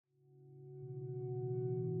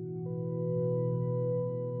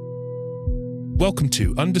Welcome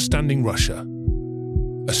to Understanding Russia,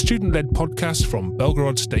 a student-led podcast from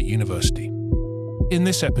Belgorod State University. In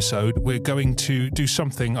this episode, we're going to do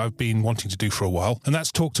something I've been wanting to do for a while, and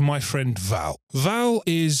that's talk to my friend Val. Val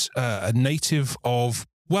is a native of,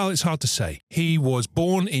 well, it's hard to say. He was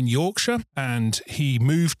born in Yorkshire and he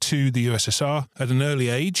moved to the USSR at an early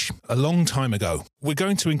age, a long time ago. We're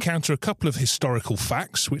going to encounter a couple of historical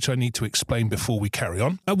facts, which I need to explain before we carry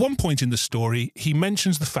on. At one point in the story, he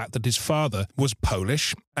mentions the fact that his father was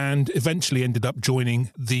Polish and eventually ended up joining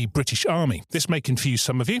the British Army. This may confuse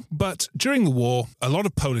some of you, but during the war, a lot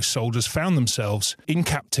of Polish soldiers found themselves in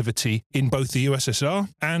captivity in both the USSR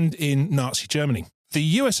and in Nazi Germany.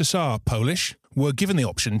 The USSR Polish were given the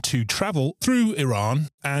option to travel through Iran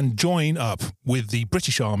and join up with the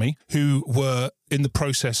British Army, who were in the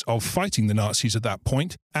process of fighting the Nazis at that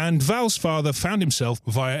point. And Val's father found himself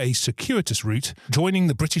via a circuitous route joining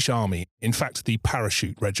the British Army, in fact the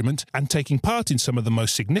Parachute Regiment, and taking part in some of the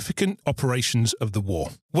most significant operations of the war.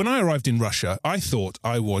 When I arrived in Russia, I thought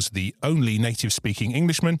I was the only native-speaking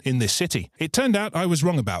Englishman in this city. It turned out I was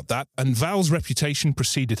wrong about that, and Val's reputation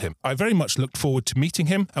preceded him. I very much looked forward to meeting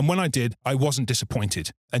him, and when I did, I wasn't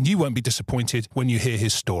disappointed. And you won't be disappointed when you hear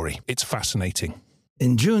his story. It's fascinating.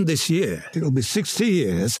 In June this year, it'll be 60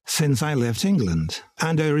 years since I left England.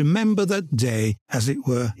 And I remember that day as it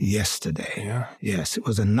were yesterday. Yeah. Yes, it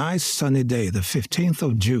was a nice sunny day, the 15th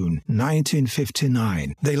of June,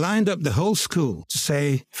 1959. They lined up the whole school to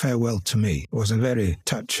say farewell to me. It was a very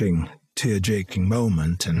touching, tear-jerking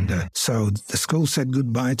moment. And so the school said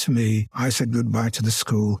goodbye to me. I said goodbye to the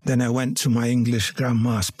school. Then I went to my English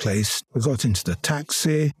grandma's place. We got into the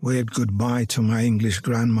taxi, waved goodbye to my English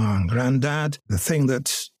grandma and granddad. The thing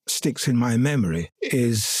that sticks in my memory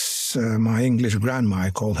is my English grandma, I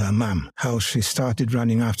called her Mam, how she started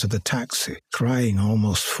running after the taxi, crying,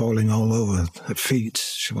 almost falling all over her feet.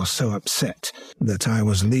 She was so upset that I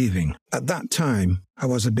was leaving. At that time, I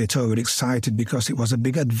was a bit overexcited because it was a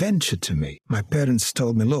big adventure to me. My parents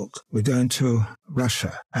told me, look, we're going to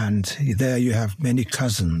Russia, and there you have many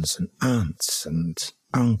cousins and aunts and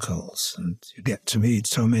uncles, and you get to meet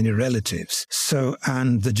so many relatives. So,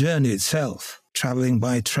 and the journey itself, traveling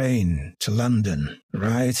by train to London,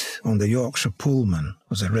 right, on the Yorkshire Pullman,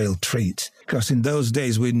 was a real treat. Because in those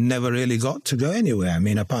days, we never really got to go anywhere. I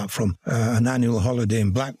mean, apart from an annual holiday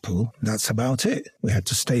in Blackpool, that's about it. We had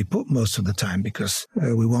to stay put most of the time because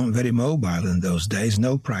we weren't very mobile in those days.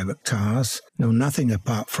 No private cars, no nothing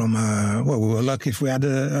apart from, we were lucky if we had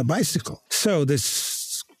a bicycle. So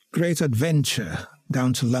this great adventure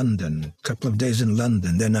down to London, a couple of days in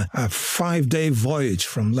London, then a 5-day voyage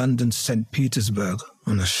from London to St. Petersburg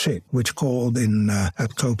on a ship, which called in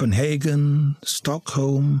at Copenhagen,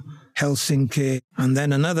 Stockholm, Helsinki, and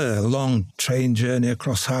then another long train journey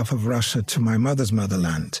across half of Russia to my mother's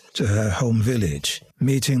motherland, to her home village,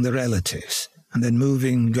 meeting the relatives. And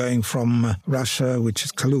then going from Russia, which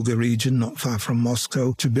is Kaluga region, not far from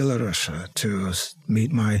Moscow, to Belarus to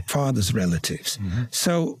meet my father's relatives. Mm-hmm.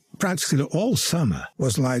 So practically all summer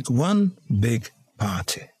was like one big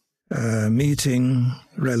party. Meeting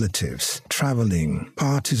relatives, traveling,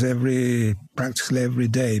 parties practically every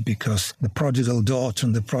day, because the prodigal daughter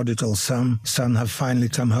and the prodigal son have finally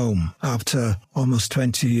come home after almost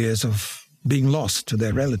 20 years of being lost to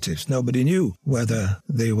their relatives. Nobody knew whether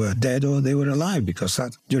they were dead or they were alive, because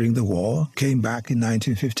that, during the war, came back in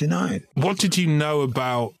 1959. What did you know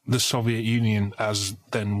about the Soviet Union as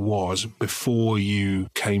then was before you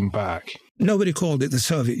came back? Nobody called it the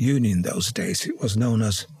Soviet Union in those days. It was known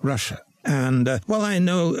as Russia. And, I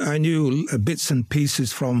knew bits and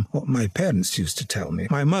pieces from what my parents used to tell me.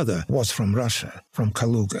 My mother was from Russia, from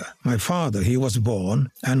Kaluga. My father, he was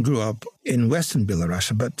born and grew up in Western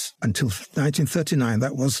Belarus, but until 1939,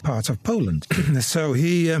 that was part of Poland. So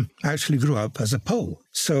he actually grew up as a Pole.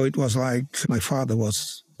 So it was like my father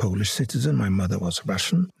was Polish citizen, my mother was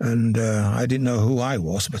Russian, and I didn't know who I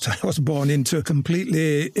was, but I was born into a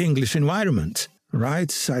completely English environment.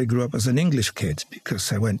 Right, I grew up as an English kid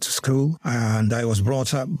because I went to school, and I was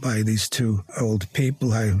brought up by these two old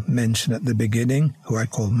people I mentioned at the beginning, who I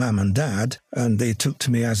call Mum and Dad, and they took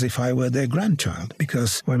to me as if I were their grandchild.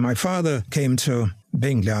 Because when my father came to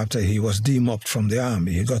Bingley after he was demobbed from the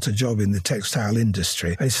army, he got a job in the textile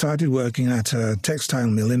industry. He started working at a textile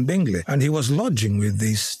mill in Bingley, and he was lodging with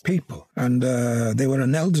these people. And they were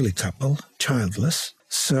an elderly couple, childless.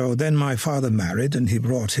 So then my father married, and he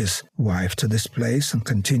brought his wife to this place and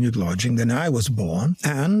continued lodging. Then I was born,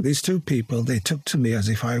 and these two people, they took to me as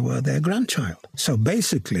if I were their grandchild. So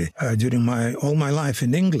basically, during all my life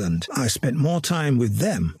in England, I spent more time with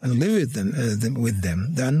them and lived with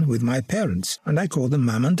them than with my parents. And I call them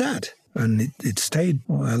Mum and Dad. And it stayed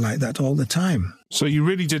like that all the time. So you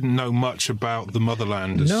really didn't know much about the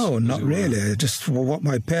motherland? No, not really. Just what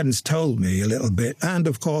my parents told me a little bit. And,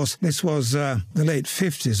 of course, this was the late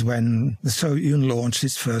 50s when the Soviet Union launched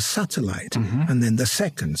its first satellite, and then the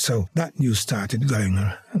second. So that news started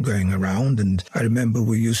going around. And I remember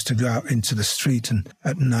we used to go out into the street and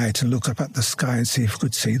at night and look up at the sky and see if we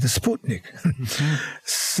could see the Sputnik.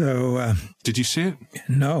 So... did you see it?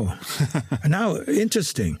 No. Now,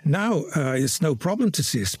 interesting. Now, it's no problem to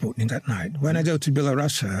see a Sputnik at night. When I go to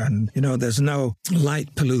Belarusia and, there's no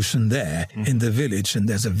light pollution there in the village and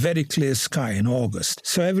there's a very clear sky in August.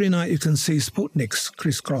 So every night you can see Sputniks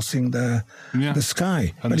crisscrossing the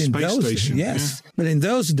sky. And the space station. Yes. But in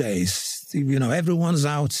those days, everyone's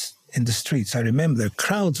out in the streets. I remember there were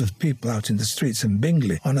crowds of people out in the streets in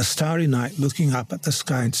Bingley on a starry night looking up at the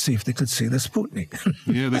sky to see if they could see the Sputnik.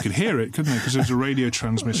 Yeah, they could hear it, couldn't they? Because there was a radio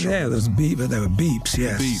transmitter. Yeah, there were beeps,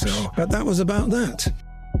 yes. Beeps. So, but that was about that.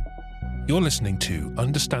 You're listening to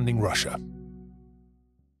Understanding Russia.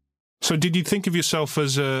 So did you think of yourself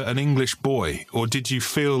as an English boy, or did you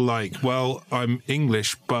feel like, well, I'm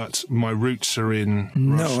English, but my roots are in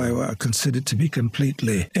Russia? No, I considered to be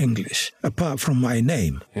completely English, apart from my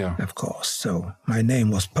name, of course. So my name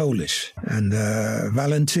was Polish. And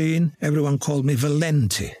Valentin, everyone called me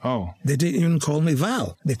Valenti. Oh. They didn't even call me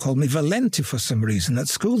Val. They called me Valenti for some reason. At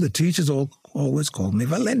school, the teachers always called me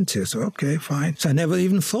Valenti. So, okay, fine. So I never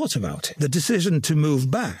even thought about it. The decision to move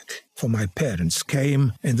back for my parents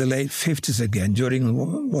came in the late 50s again,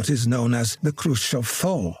 during what is known as the Khrushchev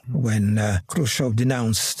thaw, when Khrushchev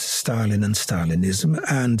denounced Stalin and Stalinism,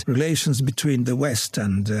 and relations between the West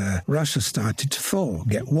and Russia started to thaw,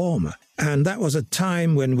 get warmer. And that was a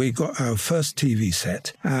time when we got our first TV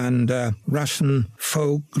set, and Russian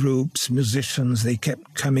folk groups, musicians, they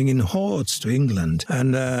kept coming in hordes to England.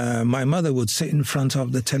 And my mother would sit in front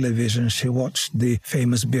of the television. She watched the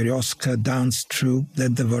famous Berezka dance troupe,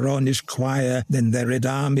 then the Voronezh choir, then the Red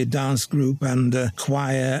Army dance group and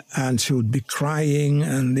choir, and she would be crying,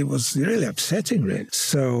 and it was really upsetting, really.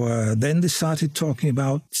 So then they started talking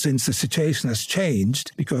about, since the situation has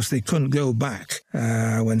changed, because they couldn't go back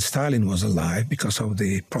when Stalin was alive because of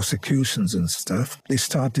the prosecutions and stuff. They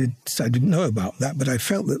started, I didn't know about that, but I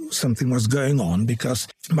felt that something was going on because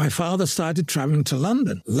my father started traveling to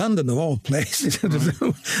London. London, of all places.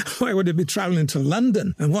 Why would he be traveling to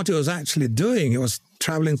London? And what he was actually doing, he was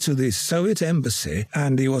traveling to the Soviet embassy,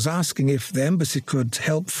 and he was asking if the embassy could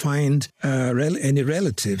help find any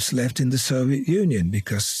relatives left in the Soviet Union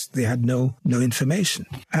because they had no information.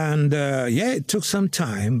 And it took some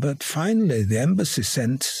time, but finally the embassy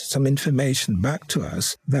sent some information back to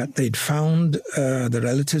us that they'd found the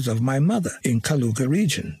relatives of my mother in Kaluga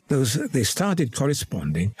region. They started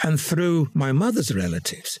corresponding, and through my mother's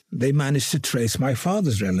relatives, they managed to trace my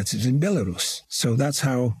father's relatives in Belarus. So that's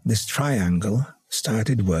how this triangle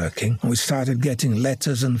started working. We started getting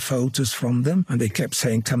letters and photos from them, and they kept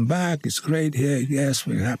saying, come back, it's great here, yes,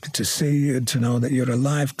 we're happy to see you, to know that you're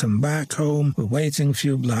alive, come back home, we're waiting for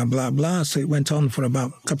you, blah, blah, blah. So it went on for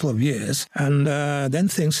about a couple of years, and then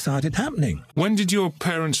things started happening. When did your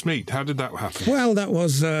parents meet? How did that happen? Well, that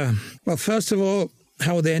was, first of all,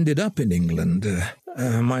 how they ended up in England.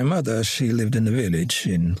 My mother, she lived in a village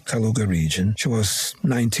in Kaluga region. She was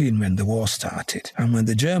 19 when the war started. And when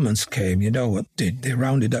the Germans came, you know what they did? They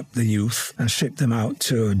rounded up the youth and shipped them out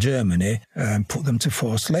to Germany and put them to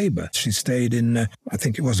forced labor. She stayed in, I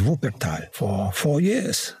think it was Wuppertal, for 4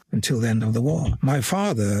 years until the end of the war. My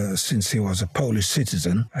father, since he was a Polish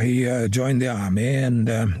citizen, he joined the army, and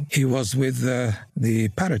he was with the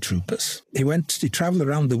paratroopers. He traveled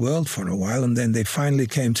around the world for a while, and then they finally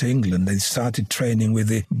came to England. They started training with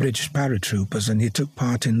the British paratroopers, and he took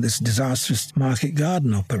part in this disastrous Market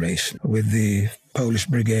Garden operation with the Polish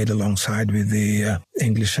brigade alongside with the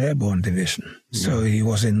English Airborne Division. So he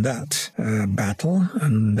was in that battle,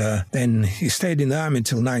 and then he stayed in the army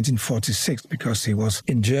until 1946 because he was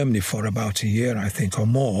in Germany for about a year, I think, or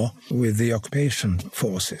more, with the occupation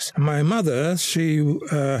forces. My mother, she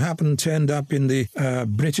happened to end up in the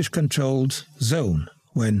British-controlled zone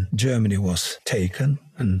when Germany was taken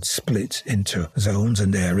and split into zones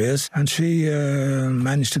and areas, and she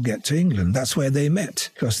managed to get to England. That's where they met,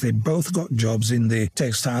 because they both got jobs in the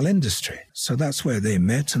textile industry. So that's where they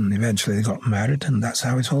met, and eventually they got married, and that's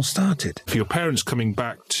how it all started. For your parents, coming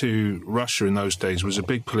back to Russia in those days was a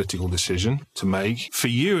big political decision to make. For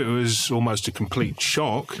you, it was almost a complete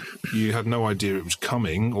shock. You had no idea it was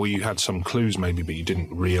coming, or you had some clues maybe, but you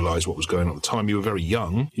didn't realise what was going on at the time. You were very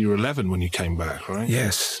young. You were 11 when you came back, right?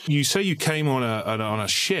 Yes. You say you came on a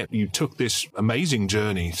ship. You took this amazing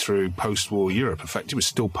journey through post-war Europe. In fact, it was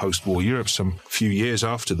still post-war Europe some few years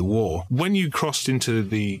after the war. When you crossed into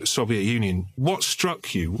the Soviet Union, what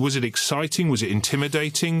struck you? Was it exciting? Was it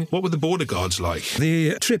intimidating? What were the border guards like?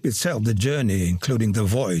 The trip itself, the journey, including the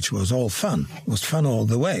voyage, was all fun. It was fun all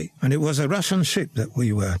the way. And it was a Russian ship that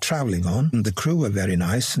we were traveling on. And the crew were very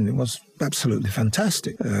nice, and it was absolutely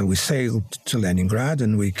fantastic. We sailed to Leningrad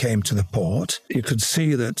and we came to the port. You could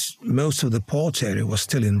see that most of the port area was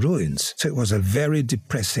still in ruins. So it was a very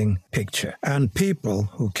depressing picture. And people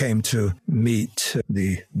who came to meet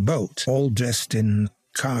the boat, all dressed in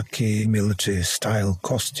khaki military-style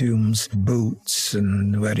costumes, boots,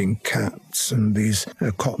 and wearing caps and these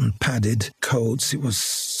cotton padded coats. It was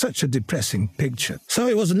such a depressing picture. So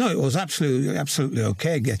it was absolutely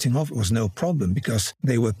okay getting off. It was no problem because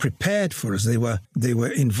they were prepared for us. They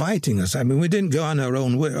were inviting us. I mean, we didn't go on our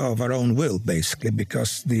own will, basically,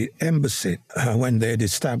 because the embassy, when they had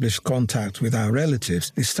established contact with our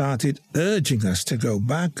relatives, they started urging us to go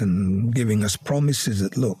back and giving us promises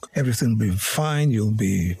that, look, everything will be fine, you'll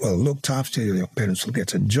be well looked after, your parents will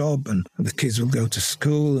get a job, and the kids will go to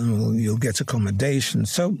school, and you'll get accommodation.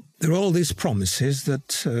 So there were all these promises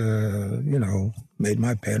that, made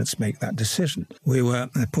my parents make that decision. We were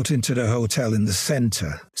put into the hotel in the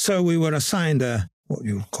center. So we were assigned what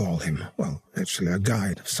you would call him, well, actually a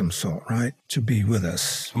guide of some sort, right, to be with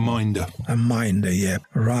us. A minder. A minder, yeah.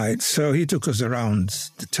 Right. So he took us around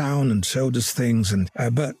the town and showed us things,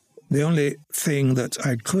 but the only thing that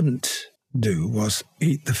I couldn't do was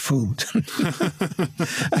eat the food.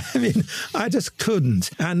 I mean, I just couldn't.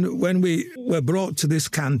 And when we were brought to this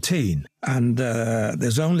canteen, and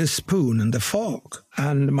there's only a spoon and a fork,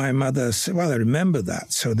 and my mother said, well, I remember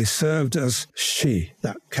that. So they served us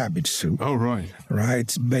that cabbage soup. Oh, right. Right,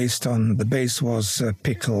 the base was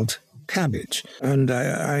pickled cabbage. And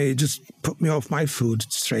I just put me off my food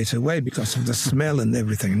straight away because of the smell and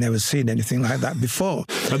everything. Never seen anything like that before.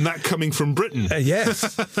 And that coming from Britain?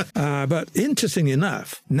 Yes. But interesting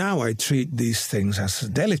enough, now I treat these things as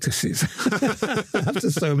delicacies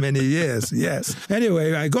after so many years. Yes.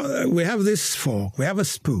 Anyway, we have this fork, we have a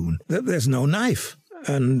spoon. There's no knife.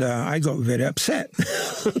 And I got very upset.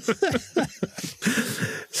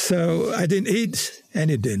 So I didn't eat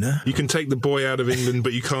any dinner. You can take the boy out of England,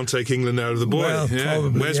 but you can't take England out of the boy. Well, yeah.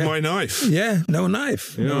 Probably, Where's my knife? Yeah, no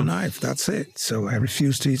knife. Yeah. No knife. That's it. So I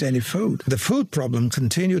refused to eat any food. The food problem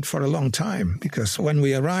continued for a long time because when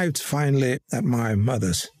we arrived finally at my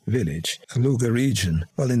mother's village, Kaluga region,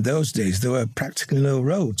 well, in those days there were practically no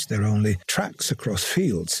roads. There were only tracks across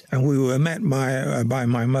fields. And we were met by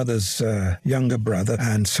my mother's younger brother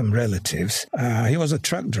and some relatives. He was a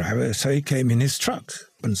truck driver, so he came in his truck.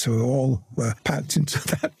 And so we all were packed into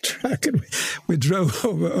that truck, and we drove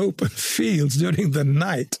over open fields during the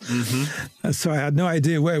night. Mm-hmm. And so I had no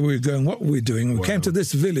idea where we were going, what we were doing. We came to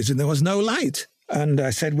this village and there was no light. And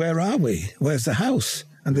I said, where are we? Where's the house?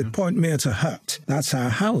 And they'd point me at a hut. That's our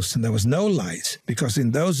house. And there was no light because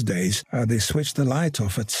in those days, they switched the light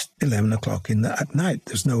off at 11 o'clock at night.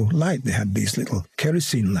 There's no light. They had these little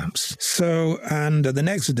kerosene lamps. So, and the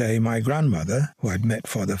next day, my grandmother, who I'd met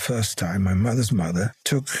for the first time, my mother's mother,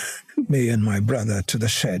 took me and my brother to the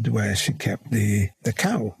shed where she kept the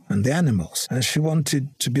cow and the animals. And she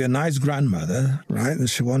wanted to be a nice grandmother, right? And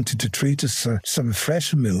she wanted to treat us some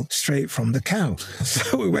fresh milk straight from the cow.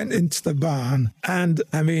 So we went into the barn and,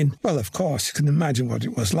 I mean, well, of course, you can imagine what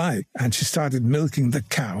it was like. And she started milking the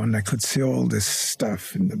cow and I could see all this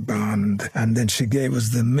stuff in the barn. And then she gave us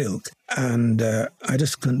the milk. And I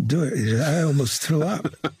just couldn't do it. I almost threw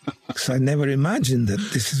up. Because I never imagined that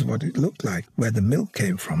this is what it looked like, where the milk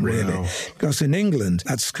came from, really. Wow. Because in England,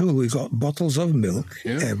 at school, we got bottles of milk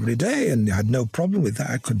every day, and I had no problem with that.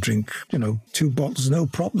 I could drink, 2 bottles, no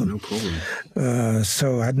problem. No problem.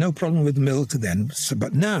 So I had no problem with milk then.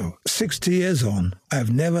 But now, 60 years on,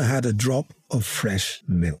 I've never had a drop of fresh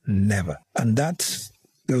milk. Never. And that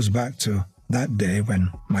goes back to that day when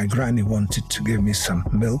my granny wanted to give me some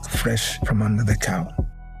milk fresh from under the cow.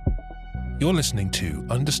 You're listening to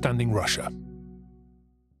Understanding Russia.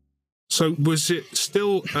 So was it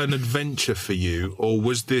still an adventure for you, or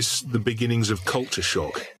was this the beginnings of culture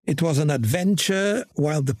shock? It was an adventure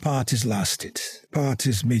while the parties lasted.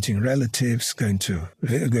 Parties, meeting relatives, going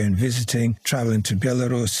visiting, traveling to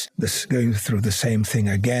Belarus, going through the same thing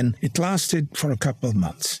again. It lasted for a couple of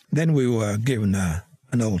months. Then we were given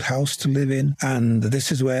an old house to live in, and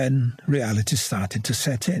this is when reality started to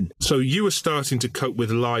set in. So you were starting to cope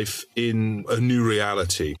with life in a new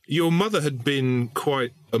reality. Your mother had been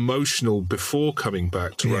quite emotional before coming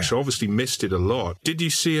back to Russia, obviously missed it a lot. Did you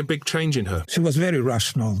see a big change in her? She was very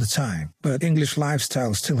Russian all the time, but English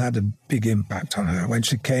lifestyle still had a big impact on her. When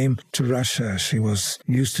she came to Russia, she was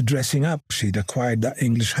used to dressing up. She'd acquired that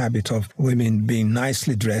English habit of women being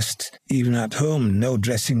nicely dressed, even at home. No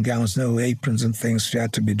dressing gowns, no aprons and things. She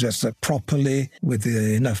had to be dressed up properly with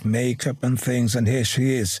enough makeup and things. And here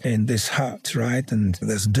she is in this hut, right? And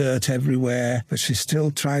there's dirt everywhere, but she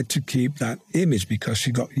still tried to keep that image because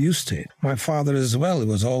she got used to it. My father as well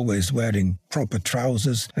was always wearing proper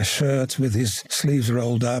trousers, a shirt with his sleeves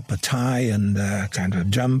rolled up, a tie and a kind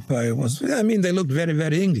of jumper. They looked very,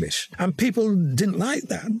 very English. And people didn't like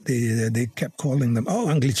that. They kept calling them,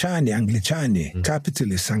 Anglichani,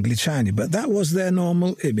 capitalists, Anglichani. But that was their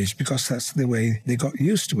normal image because that's the way they got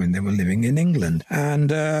used to when they were living in England.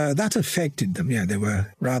 And that affected them. Yeah, they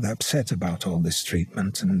were rather upset about all this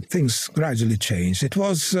treatment, and things gradually changed. It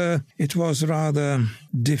was rather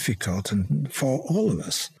difficult, and for all of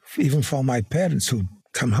us, even for my parents who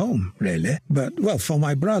come home, really. But, well, for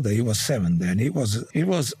my brother, he was 7 then. It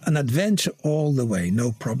was an adventure all the way,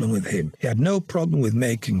 no problem with him. He had no problem with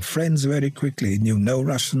making friends very quickly. He knew no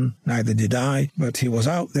Russian, neither did I, but he was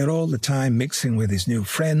out there all the time mixing with his new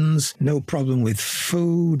friends, no problem with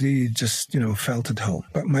food. He just, felt at home.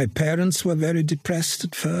 But my parents were very depressed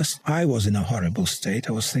at first. I was in a horrible state.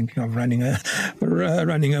 I was thinking of running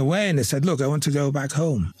away, and they said, look, I want to go back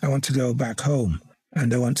home.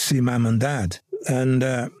 And I want to see Mum and Dad. And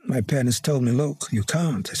my parents told me, look, you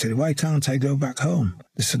can't. I said, why can't I go back home?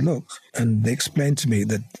 They said, look. And they explained to me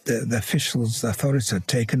that the authorities had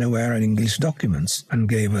taken away our English documents and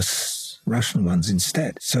gave us Russian ones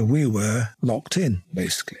instead. So we were locked in,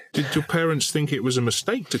 basically. Did your parents think it was a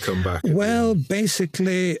mistake to come back? Well,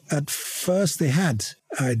 basically, at first they had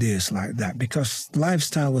ideas like that because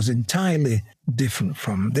lifestyle was entirely different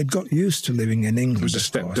from... They'd got used to living in England. It was a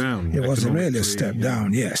step down. It was really a step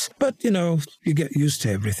down, yes. But, you get used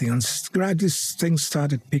to everything, and gradually things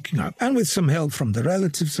started picking up. And with some help from the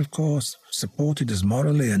relatives, of course, supported us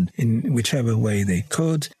morally and in whichever way they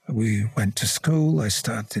could. We went to school. I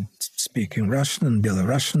started speaking Russian and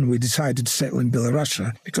Belarusian. We decided to settle in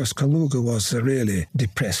Belarus because Kaluga was a really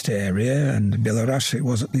depressed area, and Belarus, it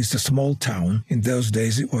was at least a small town. In those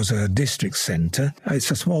days, it was a district center.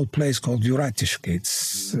 It's a small place called Yuratishki.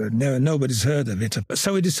 Nobody's heard of it.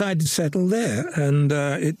 So we decided to settle there, and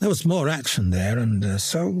there was more action there, and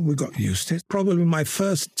so we got used to it. Probably my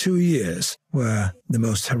first 2 years were the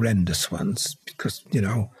most horrendous ones because,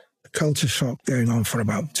 culture shock going on for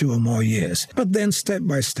about 2 or more years. But then step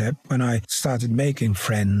by step, when I started making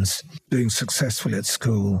friends, doing successfully at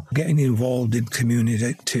school, getting involved in community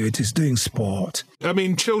activities, doing sport.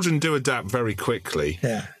 Children do adapt very quickly.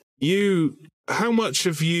 Yeah. How much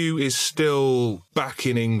of you is still back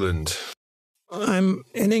in England? I'm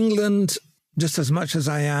in England just as much as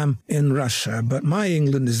I am in Russia, but my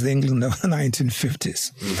England is the England of the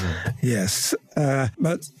 1950s. Mm-hmm. Yes.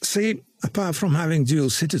 But see, apart from having dual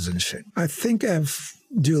citizenship, I think I have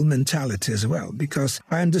dual mentality as well, because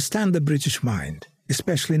I understand the British mind,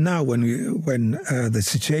 especially now when the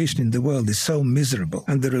situation in the world is so miserable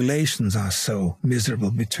and the relations are so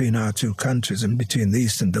miserable between our two countries and between the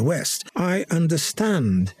East and the West. I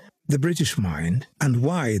understand the British mind and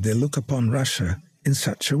why they look upon Russia in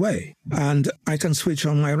such a way. And I can switch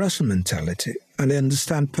on my Russian mentality and I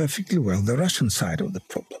understand perfectly well the Russian side of the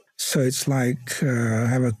problem. So it's like I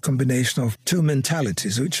have a combination of two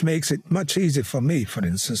mentalities, which makes it much easier for me, for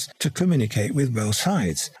instance, to communicate with both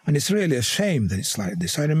sides. And it's really a shame that it's like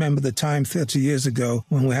this. I remember the time 30 years ago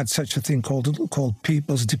when we had such a thing called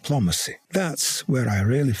people's diplomacy. That's where I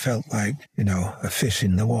really felt like, a fish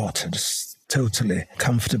in the water, just totally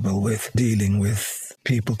comfortable with dealing with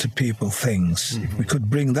people-to-people things. Mm-hmm. If we could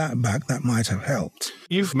bring that back, that might have helped.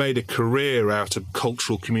 You've made a career out of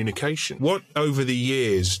cultural communication. What, over the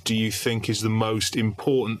years, do you think is the most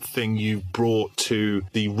important thing you've brought to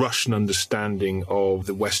the Russian understanding of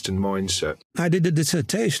the Western mindset? I did a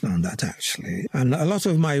dissertation on that, actually. And a lot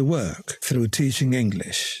of my work through teaching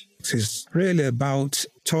English is really about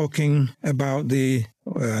talking about the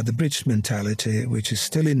the British mentality, which is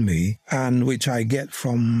still in me and which I get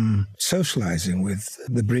from socializing with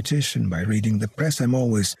the British and by reading the press. I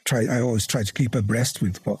always try to keep abreast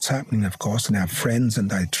with what's happening, of course, and I have friends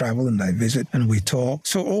and I travel and I visit and we talk.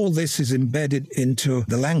 So all this is embedded into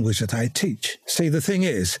the language that I teach. See, the thing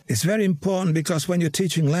is, it's very important because when you're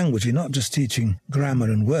teaching language, you're not just teaching grammar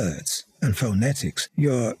and words and phonetics,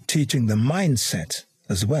 you're teaching the mindset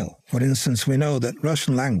as well. For instance, we know that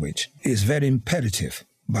Russian language is very imperative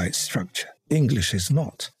by its structure. English is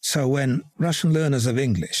not. So when Russian learners of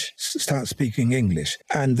English start speaking English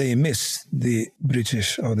and they miss the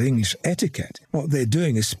British or the English etiquette, what they're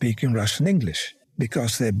doing is speaking Russian English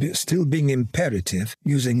because they're still being imperative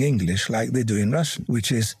using English like they do in Russian,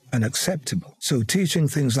 which is unacceptable. So teaching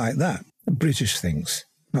things like that, British things,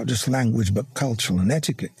 not just language, but cultural and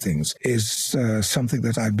etiquette things, is something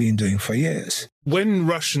that I've been doing for years. When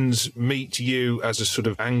Russians meet you as a sort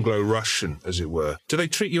of Anglo-Russian, as it were, do they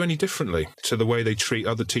treat you any differently to the way they treat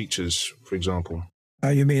other teachers, for example?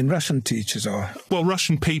 You mean Russian teachers or? Well,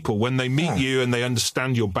 Russian people, when they meet you and they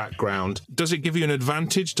understand your background, does it give you an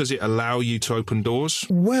advantage? Does it allow you to open doors?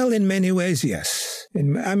 Well, in many ways, yes.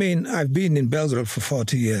 I've been in Belgrade for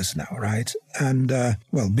 40 years now, right? And,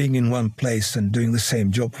 being in one place and doing the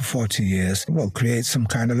same job for 40 years, creates some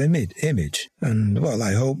kind of image. And,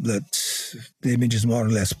 I hope that the image is more or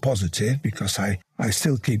less positive because I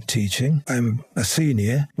still keep teaching. I'm a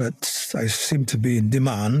senior, but I seem to be in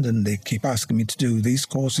demand and they keep asking me to do these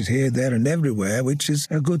courses here, there and everywhere, which is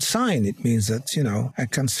a good sign. It means that, I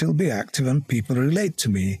can still be active and people relate to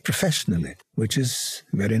me professionally, which is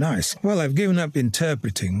very nice. Well, I've given up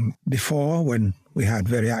interpreting before when we had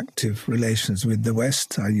very active relations with the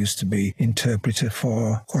West. I used to be interpreter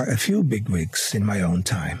for quite a few bigwigs in my own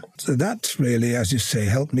time. So that really, as you say,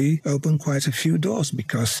 helped me open quite a few doors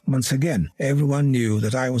because, once again, everyone knew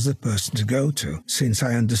that I was the person to go to since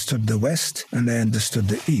I understood the West and I understood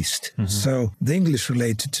the East. Mm-hmm. So the English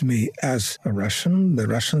related to me as a Russian, the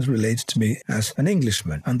Russians related to me as an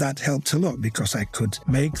Englishman. And that helped a lot because I could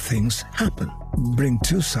make things happen, bring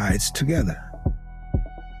two sides together.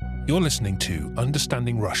 You're listening to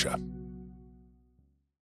Understanding Russia.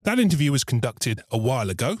 That interview was conducted a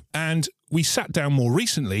while ago, and we sat down more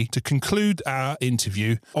recently to conclude our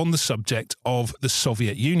interview on the subject of the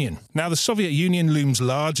Soviet Union. Now, the Soviet Union looms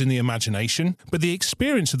large in the imagination, but the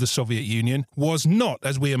experience of the Soviet Union was not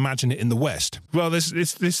as we imagine it in the West. Well, there's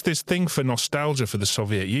this thing for nostalgia for the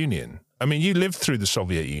Soviet Union. I mean, you lived through the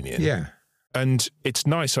Soviet Union. Yeah. And it's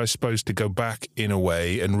nice, I suppose, to go back in a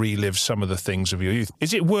way and relive some of the things of your youth.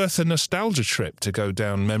 Is it worth a nostalgia trip to go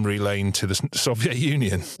down memory lane to the Soviet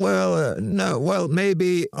Union? Well, no. Well,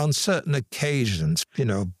 maybe on certain occasions,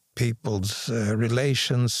 people's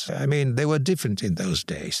relations. They were different in those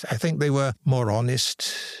days. I think they were more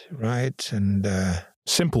honest, right? And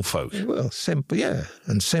simple folk. Well, simple, yeah.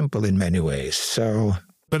 And simple in many ways. So...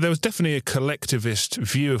 But there was definitely a collectivist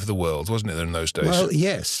view of the world, wasn't there, in those days? Well,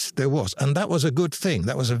 yes, there was. And that was a good thing.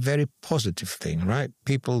 That was a very positive thing, right?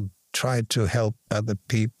 People tried to help other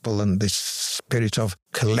people and this spirit of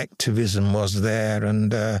collectivism was there.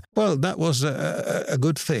 And, that was a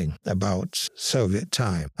good thing about Soviet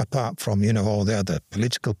time, apart from, all the other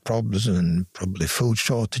political problems and probably food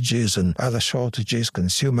shortages and other shortages,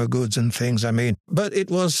 consumer goods and things. But it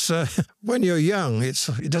was, when you're young, it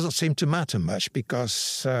doesn't seem to matter much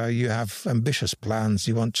because you have ambitious plans.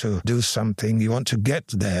 You want to do something. You want to get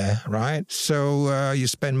there, right? So you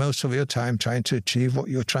spend most of your time trying to achieve what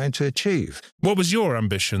you're trying to achieve. What was your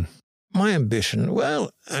ambition? My ambition?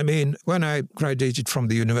 Well, when I graduated from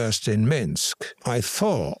the university in Minsk, I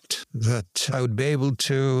thought that I would be able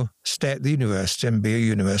to stay at the university and be a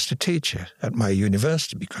university teacher at my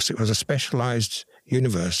university because it was a specialized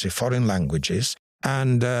university, foreign languages.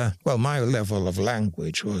 And, my level of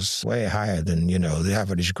language was way higher than, the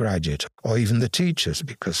average graduate or even the teachers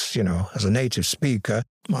because, as a native speaker,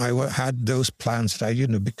 I had those plans that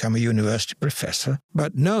I'd, become a university professor.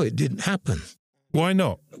 But no, it didn't happen. Why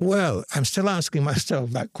not? Well, I'm still asking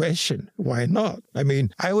myself that question. Why not?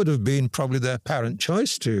 I would have been probably the apparent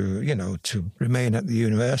choice to remain at the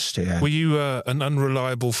university. Were you an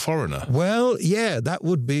unreliable foreigner? Well, yeah, that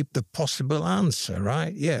would be the possible answer,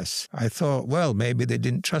 right? Yes. I thought, maybe they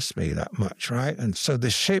didn't trust me that much, right? And so they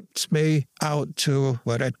shipped me out to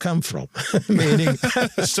where I'd come from, meaning...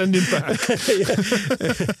 Send him back.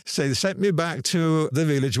 So they sent me back to the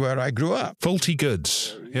village where I grew up. Faulty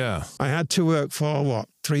goods, yeah. I had to work for,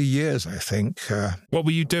 3 years, I think. What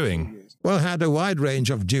were you doing? Well, I had a wide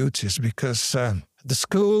range of duties because The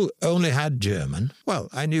school only had German. Well,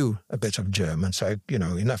 I knew a bit of German, so,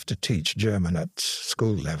 enough to teach German at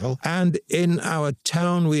school level. And in our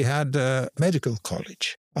town, we had a medical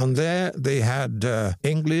college. And there they had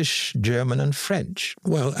English, German, and French.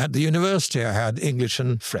 Well, at the university, I had English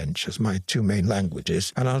and French as my two main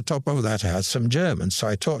languages. And on top of that, I had some German. So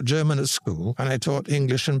I taught German at school, and I taught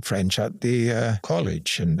English and French at the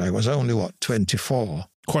college. And I was only, 24.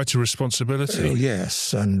 Quite a responsibility.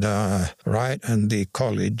 Yes, and and the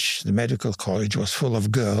college, the medical college, was full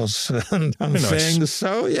of girls and things. Nice.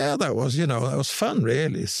 So that was fun,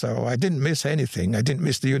 really. So I didn't miss anything. I didn't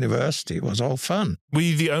miss the university. It was all fun. Were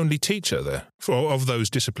you the only teacher there of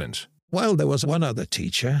those disciplines? Well, there was one other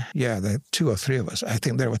teacher. Yeah, there were 2 or 3 of us. I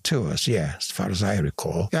think there were 2 of us, as far as I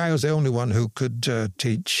recall. Yeah, I was the only one who could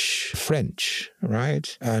teach French,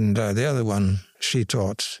 right? And the other one, she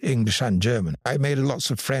taught English and German. I made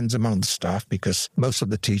lots of friends among the staff because most of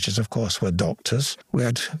the teachers, of course, were doctors. We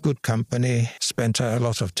had good company, spent a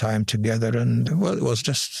lot of time together, and, it was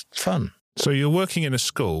just fun. So you're working in a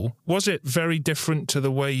school. Was it very different to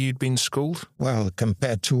the way you'd been schooled? Well,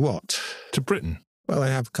 compared to what? To Britain. Well, I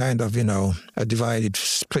have kind of, a divided,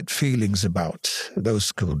 split feelings about those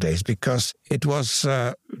school days because it was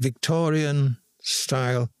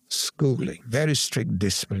Victorian-style schooling, very strict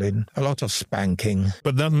discipline, a lot of spanking.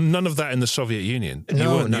 But none of that in the Soviet Union?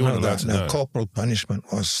 None of that. No, corporal punishment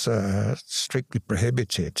was strictly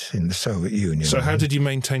prohibited in the Soviet Union. So how did you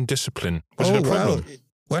maintain discipline? Was it a problem? Well,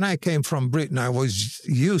 when I came from Britain, I was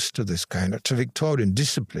used to this kind of Victorian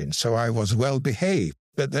discipline, so I was well behaved.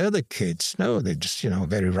 But the other kids, no, they're just,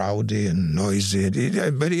 very rowdy and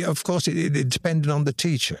noisy. Of course, it depended on the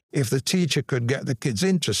teacher. If the teacher could get the kids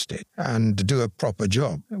interested and do a proper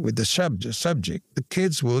job with the subject, the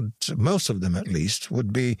kids would, most of them at least,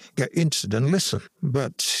 would get interested and listen.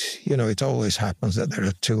 But, it always happens that there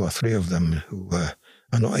are 2 or 3 of them who are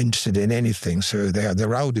not interested in anything, so they are the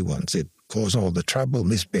rowdy ones. It cause all the trouble,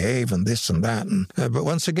 misbehave and this and that. But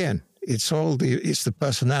once again, it's the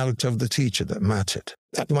personality of the teacher that mattered.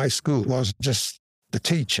 At my school was just the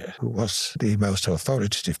teacher who was the most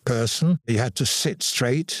authoritative person. You had to sit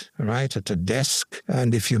straight, right, at a desk.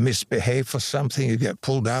 And if you misbehave for something, you get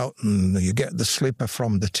pulled out and you get the slipper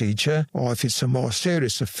from the teacher. Or if it's a more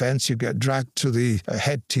serious offense, you get dragged to the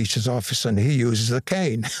head teacher's office and he uses a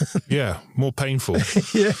cane. Yeah, more painful.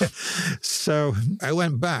 Yeah. So I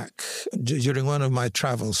went back during one of my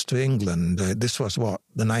travels to England. This was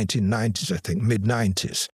the 1990s, I think,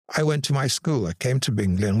 mid-90s. I went to my school. I came to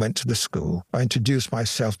Bingley and went to the school. I introduced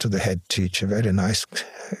myself to the head teacher, very nice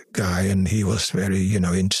guy, and he was very,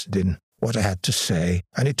 interested in what I had to say.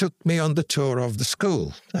 And he took me on the tour of the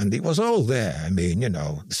school, and it was all there. I mean,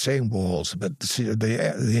 the same walls, but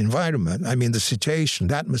the environment, the situation,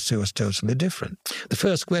 the atmosphere was totally different. The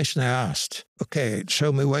first question I asked, okay,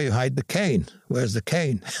 show me where you hide the cane. Where's the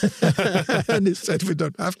cane? And he said, we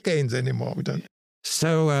don't have canes anymore. We don't.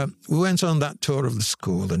 So we went on that tour of the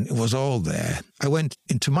school, and it was all there. I went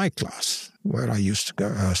into my class, where I used to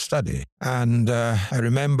go study, and I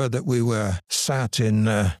remember that we were sat in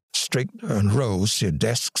strict rows,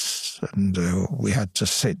 desks, and we had to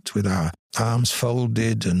sit with our arms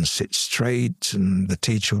folded and sit straight, and the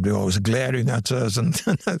teacher would be always glaring at us. And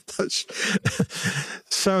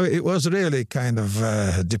so it was really kind of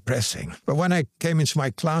depressing. But when I came into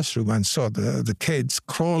my classroom and saw the kids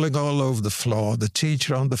crawling all over the floor, the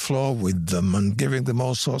teacher on the floor with them and giving them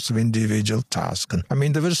all sorts of individual tasks. And,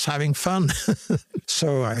 they were just having fun.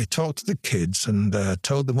 So I talked to the kids and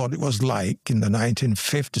told them what it was like in the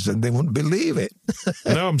 1950s, and they wouldn't believe it.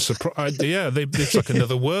 No, I'm surprised. Yeah, it's like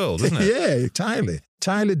another world, isn't it? Yeah, entirely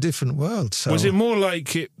different world. So. Was it more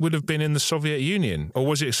like it would have been in the Soviet Union, or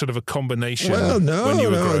was it sort of a combination? Well, no, when you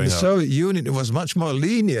were growing in the up? Soviet Union, it was much more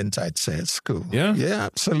lenient, I'd say, at school. Yeah? Yeah,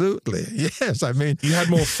 absolutely. Yes, You had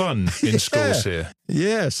more fun in schools here?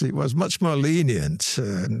 Yes, it was much more lenient.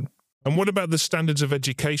 And what about the standards of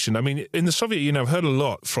education? In the Soviet Union, I've heard a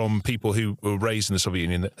lot from people who were raised in the Soviet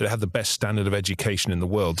Union that had the best standard of education in the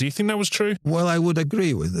world. Do you think that was true? Well, I would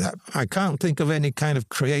agree with that. I can't think of any kind of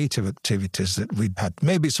creative activities that we'd had.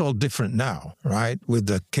 Maybe it's all different now, right? With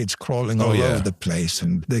the kids crawling all over the place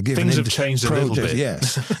and they're giving things have changed a little bit.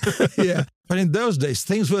 Yes. Yeah. But in those days,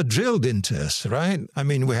 things were drilled into us, right?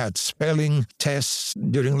 We had spelling tests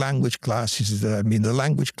during language classes. The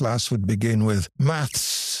language class would begin with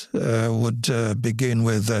maths, would begin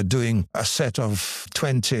with doing a set of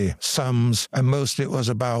 20 sums, and mostly it was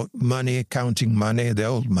about money, counting money, the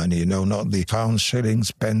old money, not the pounds,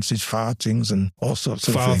 shillings, pences, farthings, and all sorts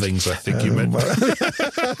of farthings, things. I think you meant.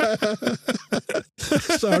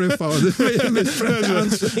 Sorry for the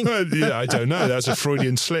mispronouncing. Yeah, I don't know. That's a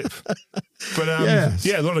Freudian slip. But Yes.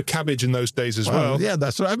 yeah, a lot of cabbage in those days as well. Yeah,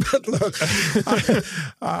 that's right. But look,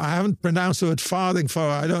 I haven't pronounced the word farthing for,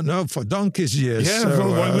 I don't know, for donkey's years. Yeah, so,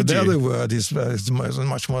 well, why would the you? other word is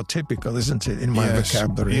much more typical, isn't it, in my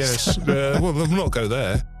vocabulary? Yes. Well, we'll not go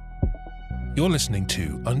there. You're listening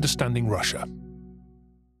to Understanding Russia.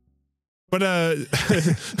 But I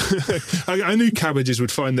knew cabbages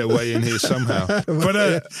would find their way in here somehow.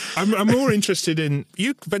 But I'm more interested in,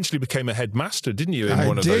 you eventually became a headmaster, didn't you, in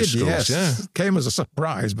one of those schools? Yes. Yeah. It came as a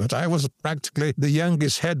surprise, but I was practically the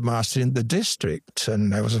youngest headmaster in the district,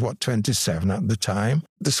 and I was, 27 at the time.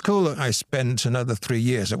 The school I spent another 3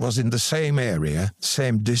 years. It was in the same area,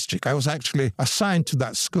 same district. I was actually assigned to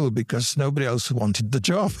that school because nobody else wanted the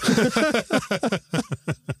job.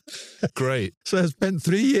 Great. So I spent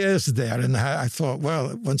 3 years there, and I thought,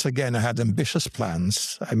 well, once again, I had ambitious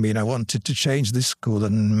plans. I mean, I wanted to change this school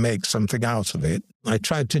and make something out of it. I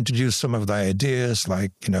tried to introduce some of the ideas,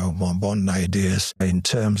 like, more modern ideas in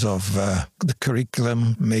terms of the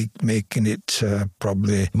curriculum, making it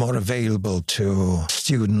probably more available to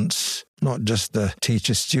students. Not just the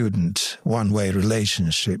teacher-student one-way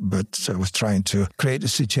relationship, but I was trying to create a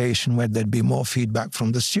situation where there'd be more feedback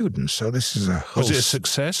from the students. So this is a whole... Was it a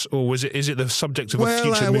success, or is it the subject of a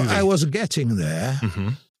future movie? I was getting there. Mm-hmm.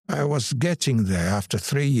 I was getting there after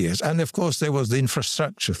 3 years. And of course, there was the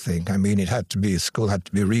infrastructure thing. I mean, school had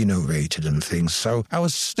to be renovated and things. So I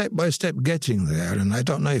was step by step getting there. And I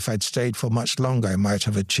don't know if I'd stayed for much longer, I might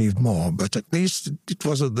have achieved more. But at least it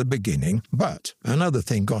was at the beginning. But another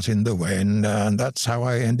thing got in the way. And that's how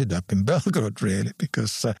I ended up in Belgrade, really,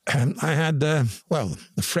 because I had, a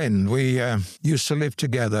friend. We used to live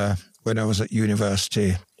together when I was at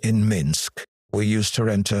university in Minsk. We used to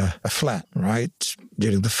rent a flat, right,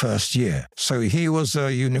 during the first year. So he was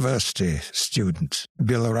a university student,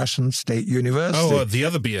 Belarusian State University. Oh, the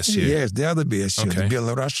other BSU. Yes, the other BSU, Okay. the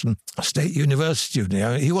Belarusian State University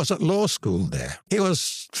student. He was at law school there. He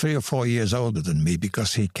was 3 or 4 years older than me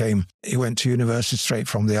because he went to university straight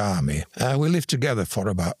from the army. We lived together for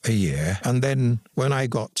about a year. And then when I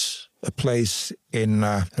got a place in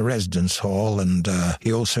a residence hall, and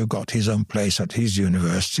he also got his own place at his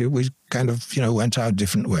university. We kind of, went our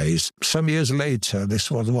different ways. Some years later, this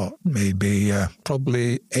was maybe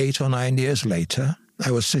probably 8 or 9 years later, I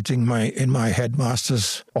was sitting in my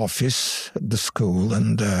headmaster's office at the school,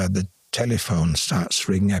 and the telephone starts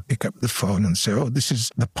ringing. I pick up the phone and say, this is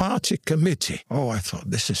the party committee. I thought,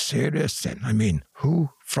 this is serious then. I mean, who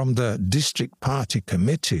from the district party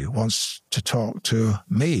committee wants to talk to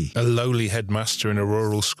me? A lowly headmaster in a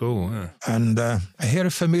rural school. Yeah. And I hear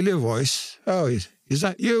a familiar voice. Is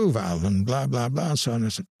that you, Val? And blah, blah, blah, and so on.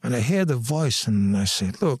 And I hear the voice, and I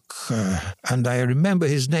say, look, and I remember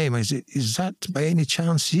his name. I said, is that by any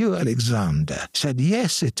chance you, Alexander? He said,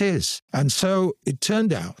 yes, it is. And so it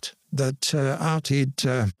turned out that after he'd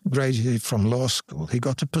graduated from law school, he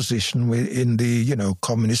got a position in the,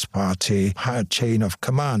 Communist Party chain of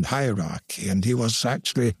command hierarchy. And he was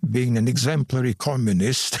actually, being an exemplary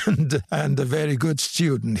communist and a very good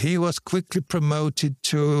student, he was quickly promoted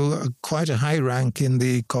to quite a high rank in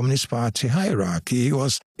the Communist Party hierarchy. He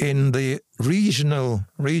was in the regional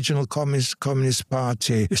Communist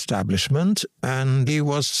Party establishment, and he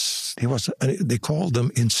was they called them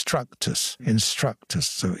instructors.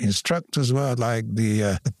 So instructors were like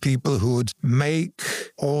the people who would make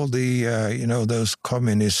all the those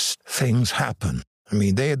communist things happen. I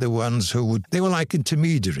mean, they're the ones they were like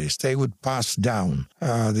intermediaries. They would pass down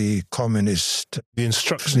the communist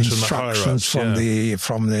instructions from the hierarchs,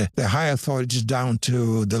 from the high authorities down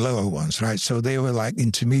to the lower ones, right? So they were like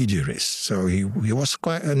intermediaries. So he was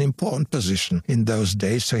quite an important position in those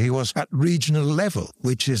days. So he was at regional level,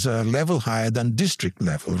 which is a level higher than district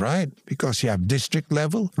level, right? Because you have district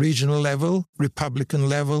level, regional level, Republican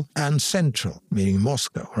level, and central, meaning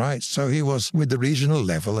Moscow, right? So he was with the regional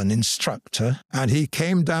level, an instructor, and he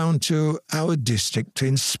came down to our district to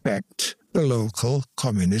inspect the local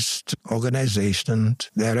communist organization and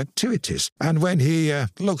their activities. And when he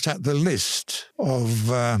looked at the list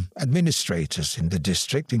of administrators in the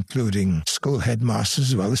district, including school headmasters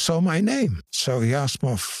as well, he saw my name. So he asked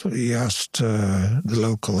the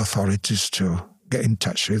local authorities to get in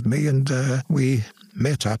touch with me, and we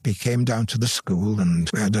met up. He came down to the school, and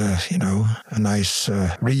we had a nice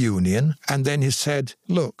reunion. And then he said,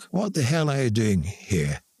 look, what the hell are you doing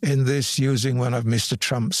here? In this, using one of Mr.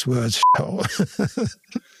 Trump's words, in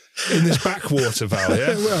this backwater, Val,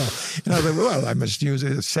 yeah? Well, I must use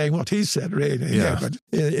it saying what he said, really. Yeah, but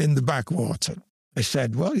in the backwater. I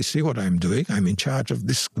said, well, you see what I'm doing? I'm in charge of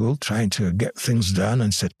this school, trying to get things done.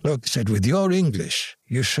 And said, look, he said, with your English,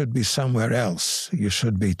 you should be somewhere else. You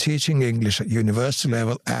should be teaching English at university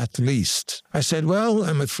level at least. I said, well,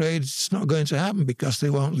 I'm afraid it's not going to happen because they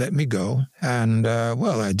won't let me go. And,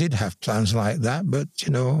 well, I did have plans like that, but,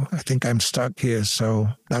 I think I'm stuck here, so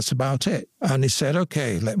that's about it. And he said,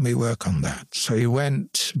 okay, let me work on that. So he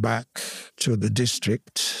went back to the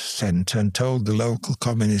district centre and told the local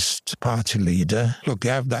Communist Party leader, look, you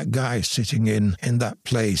have that guy sitting in that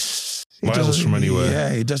place. Miles from anywhere.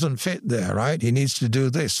 Yeah, he doesn't fit there, right? He needs to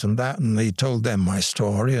do this and that. And he told them my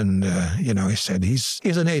story. And, he said he's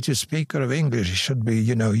a native speaker of English. He should be,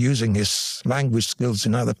 using his language skills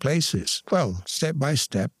in other places. Well, step by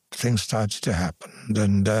step, things started to happen.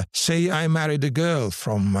 And I married a girl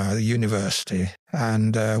from the university,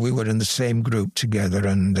 and we were in the same group together,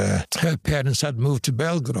 and her parents had moved to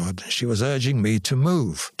Belgrade. She was urging me to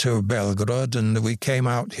move to Belgrade, and we came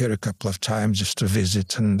out here a couple of times just to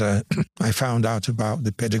visit, and I found out about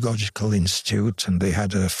the Pedagogical Institute, and they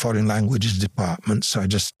had a foreign languages department, so I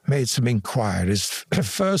just made some inquiries. The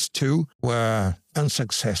first two were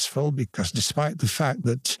unsuccessful because despite the fact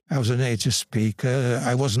that I was a native speaker,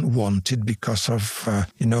 I wasn't wanted because of,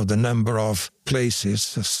 the number of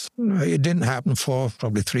places. It didn't happen for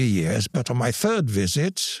probably 3 years. But on my third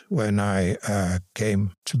visit, when I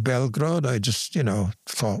came to Belgrade, I just,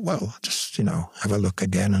 thought, well, just, have a look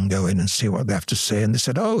again and go in and see what they have to say. And they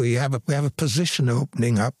said, oh, we have a position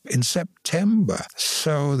opening up in September.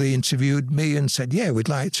 So they interviewed me and said, yeah, we'd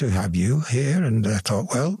like to have you here. And I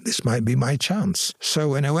thought, well, this might be my chance. So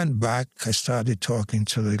when I went back, I started talking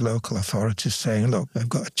to the local authorities saying, look, I've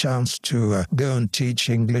got a chance to go and teach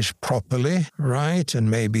English properly, right, and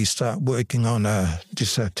maybe start working on a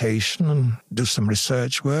dissertation and do some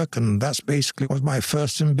research work. And that's basically was my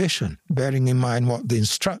first ambition. Bearing in mind what the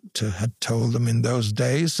instructor had told them in those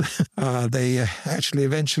days, they actually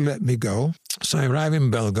eventually let me go. So I arrive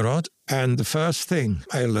in Belgrade, and the first thing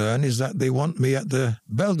I learn is that they want me at the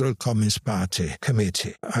Belgrade Communist Party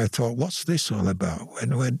committee. I thought, what's this all about?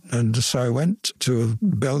 And so I went to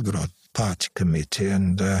Belgrade Party committee,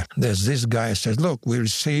 and there's this guy who says, look, we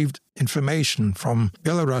received information from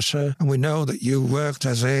Belarusia, and we know that you worked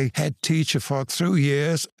as a head teacher for 3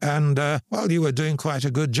 years, and, you were doing quite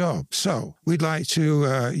a good job. So we'd like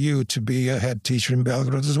you to be a head teacher in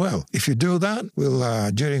Belgrade as well. If you do that,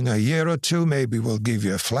 we'll, during a year or two, maybe we'll give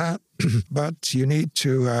you a flat. But you need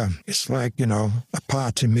to, it's like, a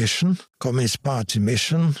party mission, Communist Party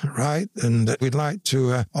mission, right? And we'd like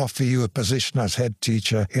to offer you a position as head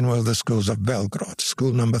teacher in one of the schools of Belgrade,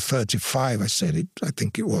 school number 35, I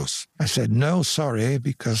think it was. I said, no, sorry,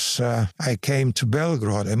 because I came to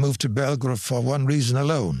Belgrade. I moved to Belgrade for one reason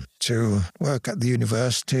alone, to work at the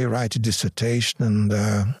university, write a dissertation, and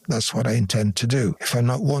that's what I intend to do. If I'm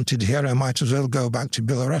not wanted here, I might as well go back to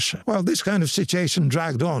Belarusia. Well, this kind of situation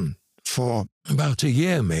dragged on for about a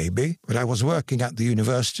year maybe, but I was working at the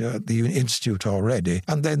university, at the institute already,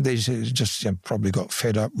 and then they just probably got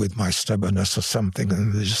fed up with my stubbornness or something,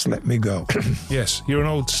 and they just let me go. Yes, you're an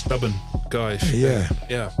old stubborn guy. Yeah.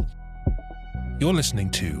 Yeah. You're listening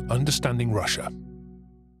to Understanding Russia.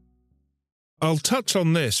 I'll touch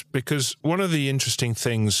on this because one of the interesting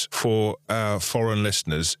things for our foreign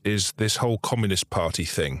listeners is this whole Communist Party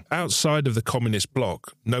thing. Outside of the Communist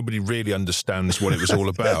bloc, nobody really understands what it was all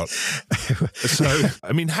about. So,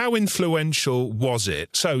 how influential was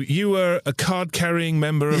it? So you were a card-carrying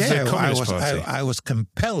member of the Communist Party? I was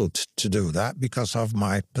compelled to do that because of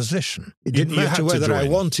my position. It didn't matter whether I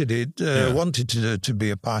wanted to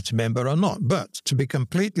be a party member or not. But to be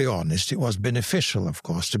completely honest, it was beneficial, of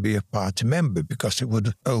course, to be a party member, because it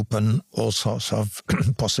would open all sorts of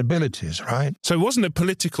possibilities, right? So it wasn't a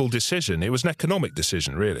political decision, it was an economic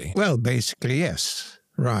decision, really? Well, basically, yes.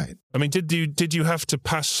 Right. Did you have to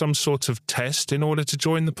pass some sort of test in order to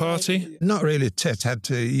join the party? Not really a test.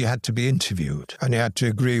 You had to be interviewed, and you had to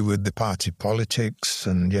agree with the party politics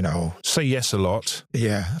and, Say yes a lot.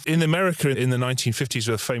 Yeah. In America, in the 1950s,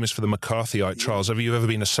 we were famous for the McCarthyite trials. Have you ever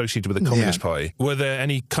been associated with the Communist Party? Were there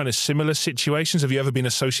any kind of similar situations? Have you ever been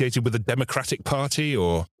associated with the Democratic Party,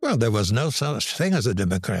 or...? Well, there was no such thing as a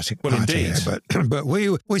Democratic Party. Well, indeed. But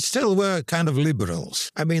we still were kind of liberals.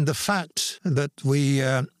 The fact that we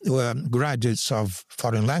were graduates of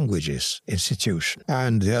foreign languages institution,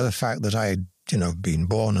 and the other fact that I been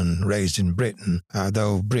born and raised in Britain,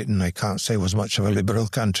 though Britain, I can't say, was much of a liberal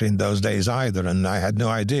country in those days either, and I had no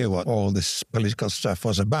idea what all this political stuff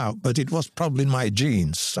was about, but it was probably in my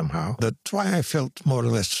genes somehow. That's why I felt more or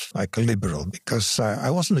less like a liberal, because I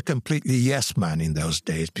wasn't a completely yes man in those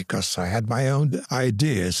days, because I had my own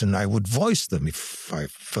ideas and I would voice them if I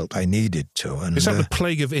felt I needed to. And, is that the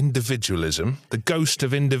plague of individualism, the ghost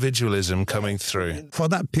of individualism coming through? For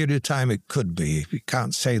that period of time, it could be. We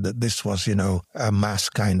can't say that this was, a mass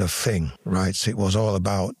kind of thing, right? So it was all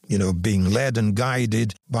about, being led and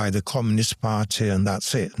guided by the Communist Party, and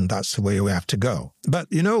that's it. And that's the way we have to go. But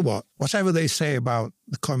you know what? Whatever they say about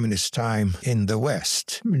the communist time in the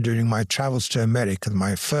West, during my travels to America,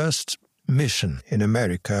 my first mission in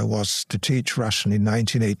America was to teach Russian in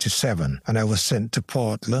 1987. And I was sent to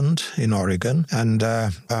Portland in Oregon. And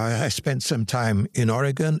I spent some time in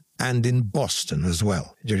Oregon and in Boston as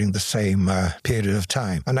well during the same period of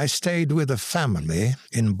time. And I stayed with a family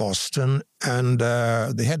in Boston, and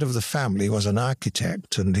the head of the family was an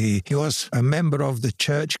architect, and he was a member of the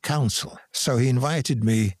church council. So he invited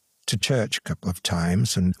me to church a couple of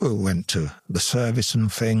times, and we went to the service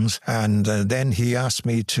and things, and then he asked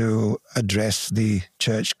me to address the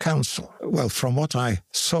church council. Well, from what I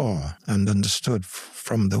saw and understood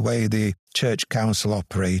from the way the church council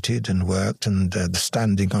operated and worked, and the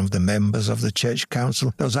standing of the members of the church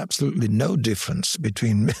council, there was absolutely no difference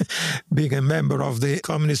between being a member of the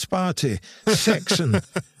Communist Party section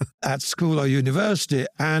at school or university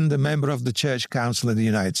and a member of the church council in the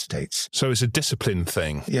United States. So it's a discipline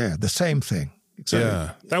thing. Yeah, the same thing. Exactly.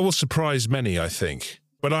 Yeah, that will surprise many, I think.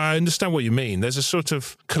 But I understand what you mean. There's a sort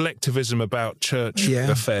of collectivism about church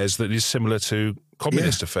affairs that is similar to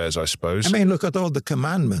communist affairs, I suppose. I mean, look at all the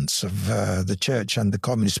commandments of the church and the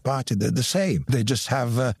Communist Party. They're the same. They just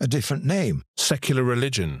have a different name. Secular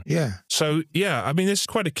religion. Yeah. So, I mean, it's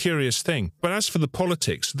quite a curious thing. But as for the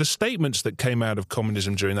politics, the statements that came out of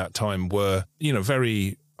communism during that time were,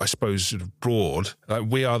 very, I suppose, sort of broad. Like,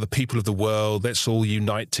 we are the people of the world, let's all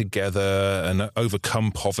unite together and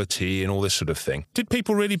overcome poverty and all this sort of thing. Did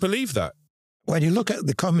people really believe that? When you look at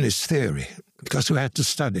the communist theory, because we had to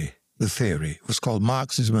study the theory, it was called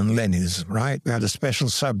Marxism and Leninism, right? We had a special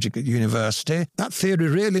subject at university. That theory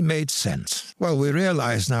really made sense. Well, we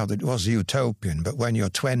realize now that it was utopian, but when you're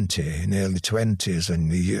 20, in the early 20s,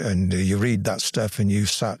 and you read that stuff and you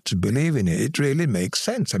start to believe in it, it really makes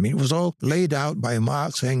sense. I mean, it was all laid out by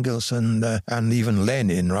Marx, Engels, and even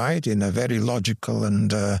Lenin, right? In a very logical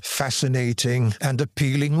and fascinating and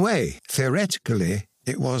appealing way. Theoretically,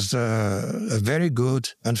 it was a very good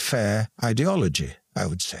and fair ideology, I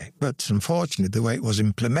would say. But unfortunately, the way it was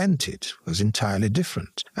implemented was entirely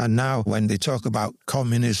different. And now when they talk about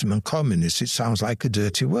communism and communists, it sounds like a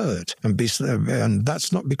dirty word. And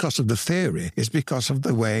that's not because of the theory. It's because of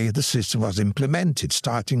the way the system was implemented,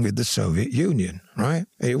 starting with the Soviet Union, right?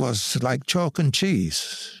 It was like chalk and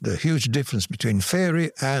cheese, the huge difference between theory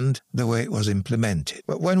and the way it was implemented.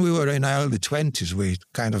 But when we were in our early 20s, we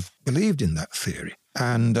kind of believed in that theory.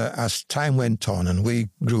 And as time went on and we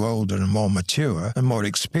grew older and more mature and more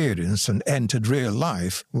experienced and entered real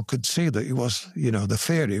life, we could see that it was, the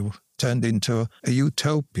theory turned into a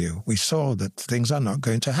utopia. We saw that things are not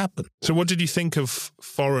going to happen. So what did you think of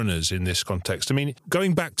foreigners in this context? I mean,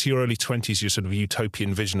 going back to your early 20s, your sort of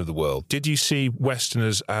utopian vision of the world, did you see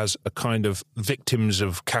Westerners as a kind of victims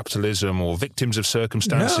of capitalism or victims of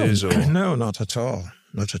circumstances? No, not at all.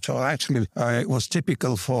 Not at all. Actually, it was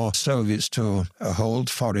typical for Soviets to hold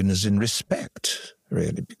foreigners in respect,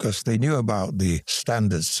 really, because they knew about the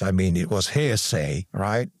standards. I mean, it was hearsay,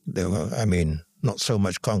 right? There were, not so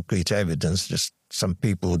much concrete evidence, just some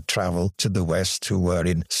people would travel to the West who were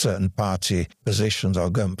in certain party positions or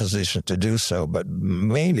government positions to do so, but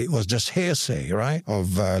mainly it was just hearsay, right,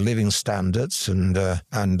 of living standards and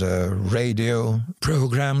radio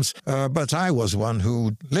programs. But I was one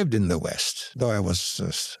who lived in the West, though I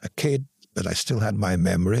was a kid. But I still had my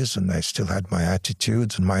memories and I still had my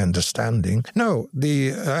attitudes and my understanding. No, the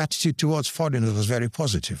attitude towards foreigners was very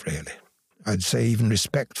positive, really. I'd say even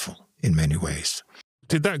respectful in many ways.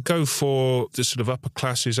 Did that go for the sort of upper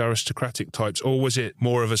classes, aristocratic types, or was it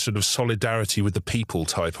more of a sort of solidarity with the people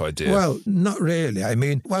type idea? Well, not really. I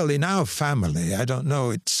mean, in our family, I don't know,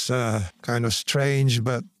 it's kind of strange,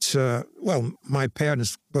 but, my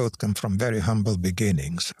parents both come from very humble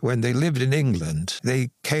beginnings. When they lived in England, they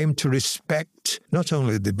came to respect not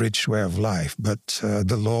only the British way of life, but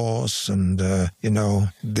the laws and,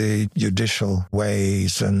 the judicial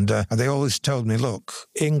ways. And they always told me, look,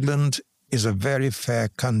 England is a very fair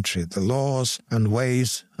country. The laws and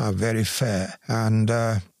ways are very fair. And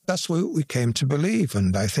That's what we came to believe.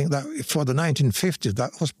 And I think that for the 1950s,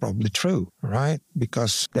 that was probably true, right?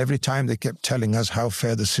 Because every time they kept telling us how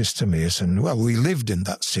fair the system is. And, well, we lived in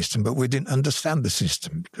that system, but we didn't understand the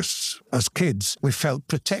system because as kids, we felt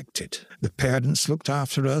protected. The parents looked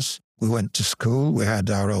after us. We went to school, we had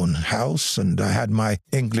our own house, and I had my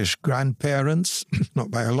English grandparents, not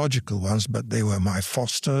biological ones, but they were my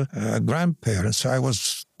foster grandparents. So I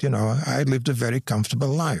was, I lived a very comfortable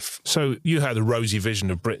life. So you had a rosy vision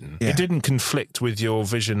of Britain. Yeah. It didn't conflict with your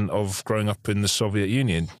vision of growing up in the Soviet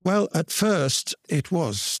Union? Well, at first it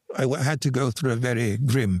was. I had to go through a very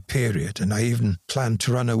grim period, and I even planned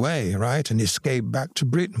to run away, right, and escape back to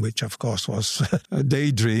Britain, which of course was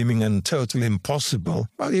daydreaming and totally impossible.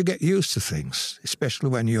 Well, you get used to things, especially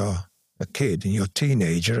when you're a kid and you're a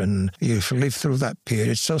teenager and you live through that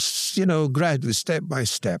period. So, gradually, step by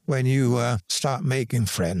step, when you start making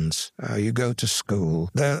friends, you go to school.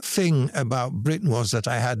 The thing about Britain was that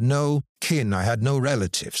I had no kin, I had no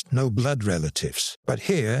relatives, no blood relatives. But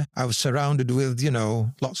here, I was surrounded with,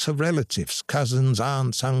 lots of relatives, cousins,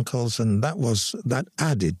 aunts, uncles, and that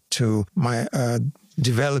added to my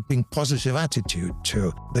developing positive attitude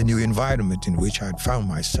to the new environment in which I'd found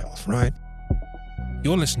myself, right?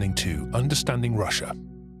 You're listening to Understanding Russia.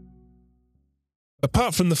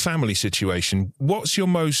 Apart from the family situation, what's your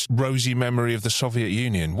most rosy memory of the Soviet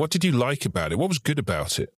Union? What did you like about it? What was good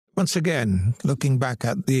about it? Once again, looking back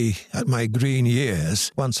at my green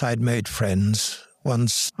years, once I'd made friends,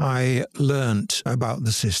 once I learnt about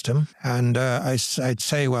the system, and I'd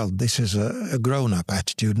say, well, this is a grown-up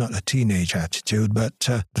attitude, not a teenage attitude, but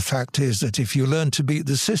the fact is that if you learn to beat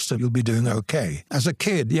the system, you'll be doing okay. As a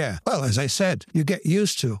kid, yeah. Well, as I said, you get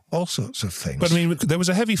used to all sorts of things. But I mean, there was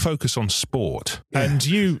a heavy focus on sport, and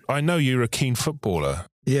I know you're a keen footballer.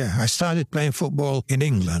 Yeah, I started playing football in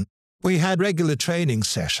England. We had regular training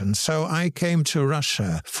sessions, so I came to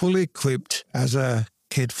Russia fully equipped as a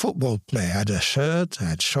kid football player. I had a shirt, I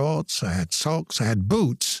had shorts, I had socks, I had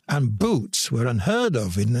boots. And boots were unheard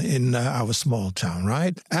of in our small town,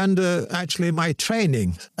 right? And actually my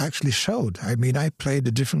training actually showed. I mean, I played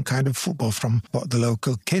a different kind of football from what the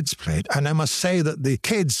local kids played. And I must say that the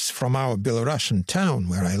kids from our Belarusian town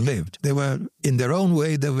where I lived, they were, in their own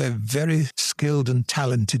way, they were very skilled and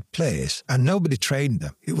talented players. And nobody trained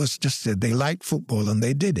them. It was just that they liked football and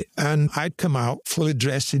they did it. And I'd come out fully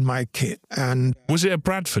dressed in my kit. And was it a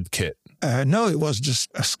Bradford kit? No, it was just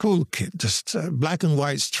a school kit, just black and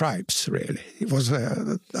white stripes, really. It was,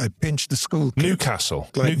 I pinched the school kit. Newcastle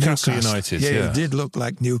United, yeah. It did look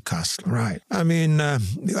like Newcastle, right. I mean,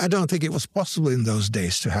 I don't think it was possible in those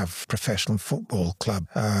days to have professional football club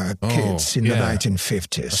kids in the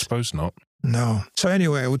 1950s. I suppose not. No. So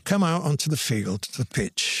anyway, I would come out onto the field, to the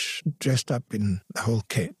pitch, dressed up in the whole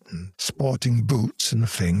kit and sporting boots and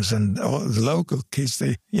things. And all the local kids,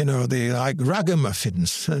 they like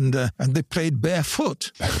ragamuffins and they played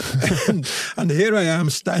barefoot. and here I am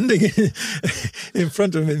standing in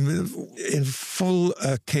front of him in full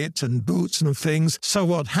kit and boots and things. So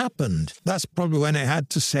what happened? That's probably when I had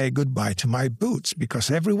to say goodbye to my boots because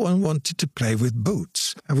everyone wanted to play with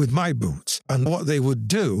boots, with my boots. And what they would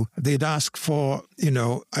do, they'd ask for,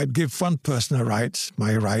 I'd give one person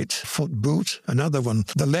my right foot boot, another one,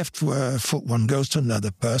 the left foot one goes to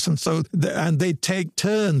another person. So, and they'd take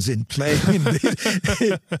turns in playing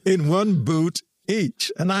in one boot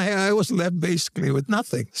each. And I was left basically with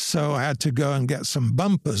nothing. So I had to go and get some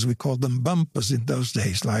bumpers. We called them bumpers in those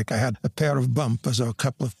days. Like I had a pair of bumpers or a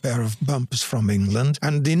couple of pair of bumpers from England.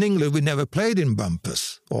 And in England, we never played in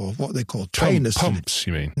bumpers or what they call trainers. Pumps,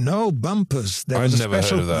 you mean? No, bumpers. I've never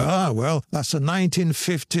heard of that. Ah, well, that's a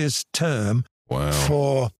 1950s term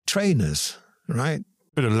for trainers, right?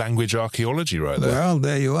 Bit of language archaeology right there. Well,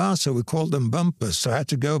 there you are. So we called them bumpers. So I had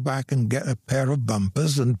to go back and get a pair of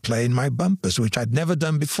bumpers and play in my bumpers, which I'd never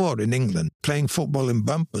done before in England. Playing football in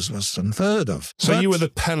bumpers was unheard of. So you were the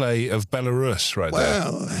Pele of Belarus there.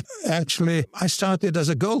 Well, actually, I started as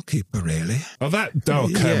a goalkeeper, really. Come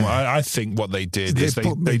on. I think what they did is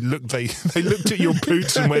they looked at your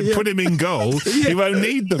boots and went, put him in goal. You won't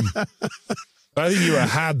need them. I think you were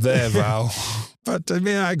had there, Val. But,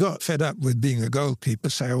 I got fed up with being a goalkeeper,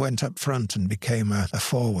 so I went up front and became a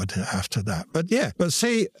forward after that. But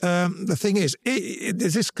see, the thing is,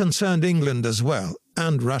 this concerned England as well.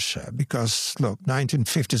 And Russia, because, look,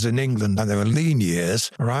 1950s in England, and there were lean years,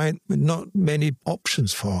 right? With not many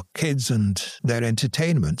options for kids and their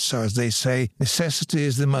entertainment. So as they say, necessity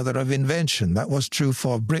is the mother of invention. That was true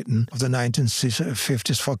for Britain of the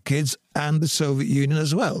 1950s for kids and the Soviet Union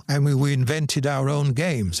as well. And we invented our own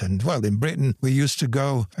games. And, well, in Britain, we used to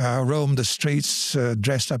go roam the streets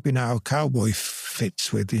dressed up in our cowboy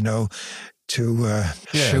fits with, two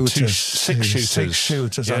shooters. Six shooters. Six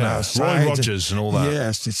shooters on our side. Roy Rogers and all that.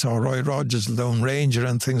 Yes, it's all Roy Rogers, Lone Ranger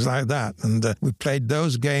and things like that. And we played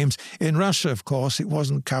those games. In Russia, of course, it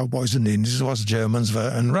wasn't cowboys and Indians, it was Germans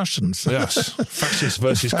and Russians. Yes, fascists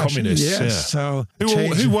versus communists. Yes, yeah. So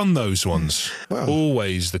who won those ones? Well,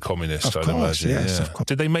 always the communists, I'd imagine. Yes, yeah. of course.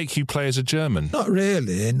 Did they make you play as a German? Not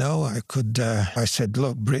really, no. I said,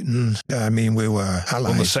 look, Britain, we were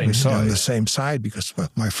allies. On the same side. On the same side, because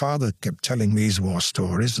my father kept telling me his war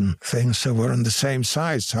stories and things, so we're on the same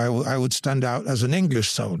side. So I would stand out as an English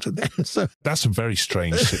soldier then. So that's a very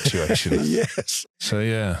strange situation. Yes. So,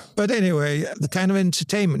 yeah. But anyway, the kind of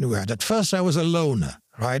entertainment we had. At first, I was a loner,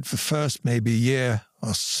 right? For first maybe year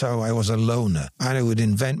or so, I was a loner. And I would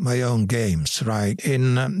invent my own games, right?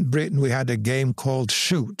 In Britain, we had a game called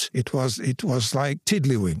Shoot. It was like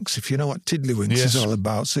Tiddlywinks, if you know what Tiddlywinks is all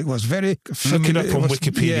about. So it was very familiar. Look it up on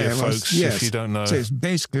Wikipedia, folks, yes. if you don't know. So it's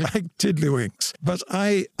basically like Tiddlywinks. But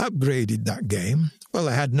I upgraded that game. Well,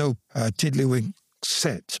 I had no Tiddlywink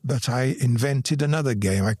set, but I invented another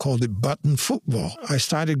game. I called it Button Football. I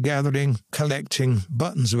started collecting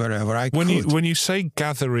buttons wherever I could. When you say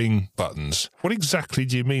gathering buttons, what exactly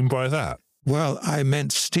do you mean by that? Well, I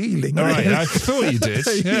meant stealing. All right, I thought you did.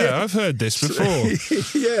 Yeah, I've heard this before.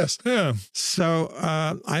 Yes. Yeah. So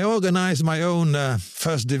I organized my own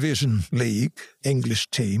First Division League, English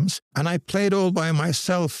teams, and I played all by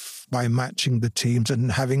myself by matching the teams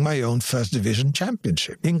and having my own First Division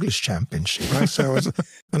championship, English championship. Right? So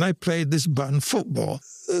and I played this button football.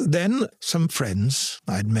 Then some friends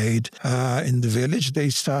I'd made in the village, they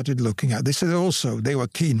started looking at this. They were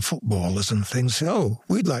keen footballers and things. Said, oh,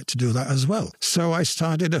 we'd like to do that as well. So I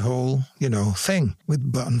started a whole, thing with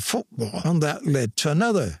button football. And that led to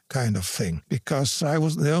another kind of thing because I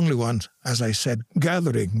wasn't the only one, as I said,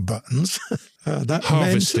 gathering buttons. That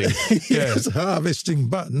harvesting. Yes, harvesting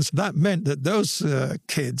buttons. That meant that those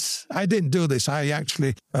kids, I didn't do this. I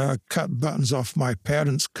actually cut buttons off my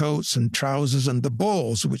parents' coats and trousers, and the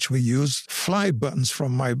balls, which we used, fly buttons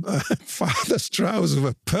from my father's trousers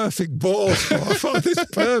were perfect balls for this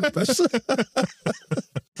purpose.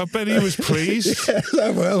 I bet he was pleased.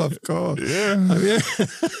 Yeah, well, of course. Yeah.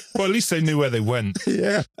 Well, at least they knew where they went.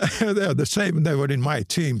 Yeah. They were the same. They were in my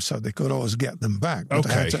team, so they could always get them back. But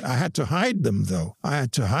okay. I had to hide them, though. I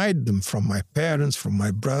had to hide them from my parents, from my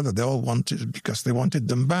brother. They all wanted it because they wanted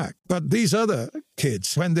them back. But these other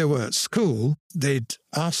kids, when they were at school, they'd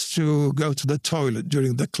ask to go to the toilet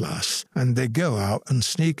during the class, and they go out and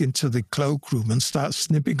sneak into the cloakroom and start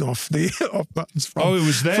snipping off the buttons from... Oh, it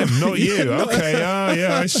was them, not you. Okay,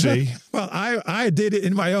 yeah, I see. Well, I did it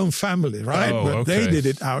in my own family, right? Oh, but okay. They did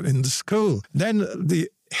it out in the school. Then the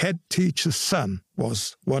head teacher's son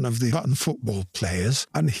was one of the button football players,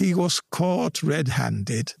 and he was caught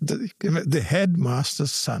red-handed, the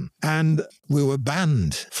headmaster's son. And we were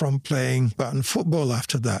banned from playing button football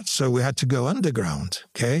after that, so we had to go underground,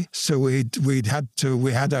 okay? So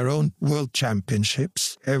we had our own world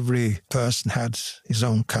championships. Every person had his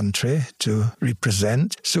own country to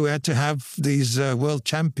represent, so we had to have these world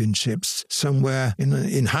championships somewhere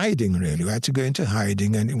in hiding, really. We had to go into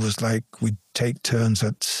hiding, and it was like we'd take turns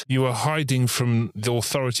at... You were hiding from the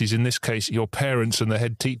authorities, in this case, your parents and the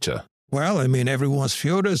head teacher. Well, I mean, everyone was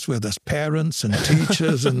furious with us, parents and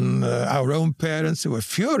teachers and our own parents. They were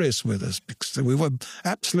furious with us because we were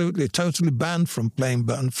absolutely, totally banned from playing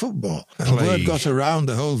button football. And word got around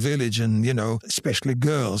the whole village and, especially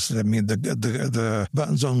girls. I mean, the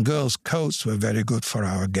buttons on girls' coats were very good for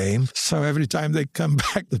our game. So every time they come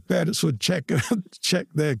back, the parents would check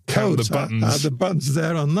their coats. Are the buttons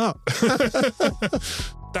there or not?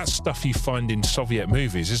 That's stuff you find in Soviet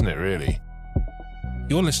movies, isn't it, really?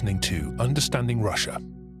 You're listening to Understanding Russia.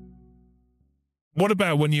 What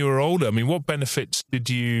about when you were older? I mean, what benefits did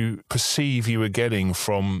you perceive you were getting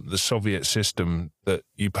from the Soviet system that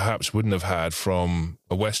you perhaps wouldn't have had from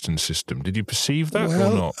a Western system? Did you perceive that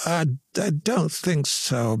or not? I don't think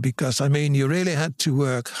so, because, I mean, you really had to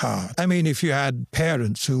work hard. I mean, if you had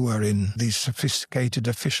parents who were in these sophisticated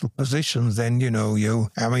official positions, then,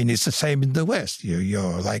 it's the same in the West.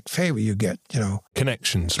 You're like favor, you get,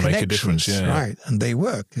 Connections make a difference, yeah. Right, and they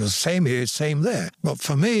work. It was same here, same there. But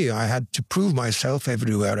for me, I had to prove myself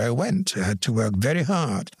everywhere I went. I had to work very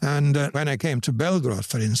hard. And when I came to Belgrade,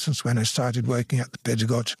 for instance, when I started working at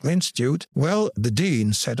Pedagogical Institute. Well, the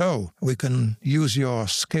dean said, we can use your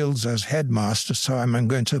skills as headmaster, so I'm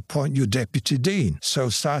going to appoint you deputy dean. So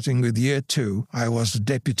starting with year 2, I was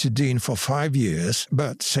deputy dean for 5 years.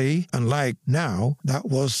 But see, unlike now, that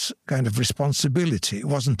was kind of responsibility. It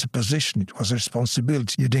wasn't a position, it was a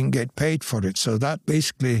responsibility. You didn't get paid for it. So that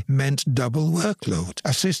basically meant double workload.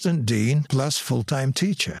 Assistant dean plus full-time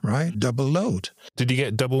teacher, right? Double load. Did you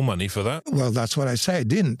get double money for that? Well, that's what I say. I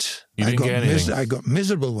didn't. You didn't get anything? I got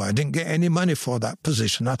miserable. I didn't get any money for that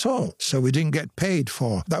position at all. So we didn't get paid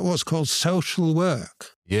for. That was called social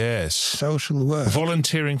work. Yes. Social work.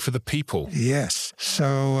 Volunteering for the people. Yes. So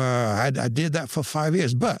I did that for 5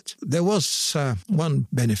 years. But there was one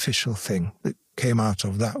beneficial thing that came out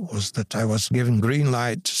of that, was that I was given green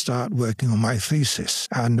light to start working on my thesis.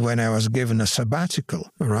 And when I was given a sabbatical,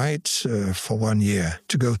 for 1 year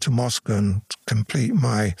to go to Moscow and complete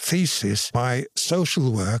my thesis, my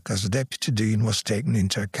social work as a deputy dean was taken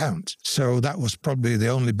into account. So that was probably the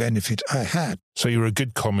only benefit I had. So you were a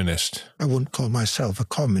good communist. I wouldn't call myself a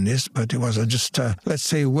communist, but it was just let's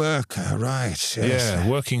say, worker, right? Yes. Yeah,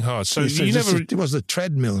 working hard. So it was a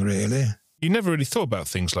treadmill, really. You never really thought about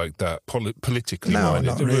things like that, politically no, minded?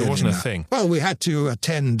 Not really, it wasn't a thing? Well, we had to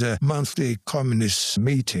attend monthly communist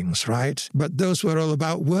meetings, right? But those were all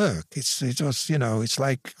about work. It was, it's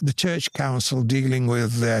like the church council dealing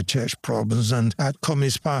with their church problems, and at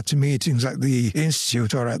Communist Party meetings at the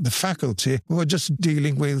institute or at the faculty, we were just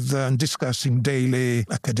dealing with and discussing daily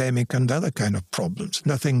academic and other kind of problems.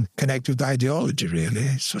 Nothing connected with ideology, really.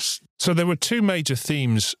 It's just... So there were two major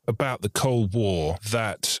themes about the Cold War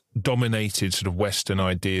that dominated sort of Western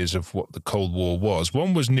ideas of what the Cold War was.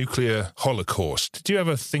 One was nuclear holocaust. Did you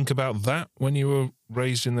ever think about that when you were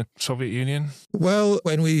raised in the Soviet Union? Well,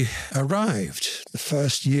 when we arrived the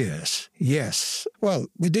first years, yes. Well,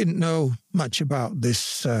 we didn't know much about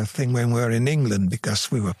this thing when we were in England because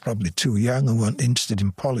we were probably too young and weren't interested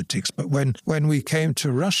in politics. But when we came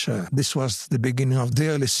to Russia, this was the beginning of the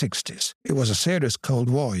early 60s. It was a serious Cold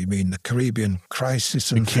War, you mean, the Caribbean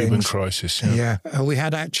crisis and the Cuban crisis, yeah. Yeah. We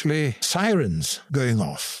had actually sirens going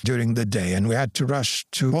off during the day and we had to rush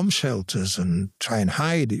to bomb shelters and try and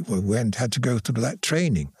hide it. We had to go through that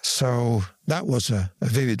training. So that was a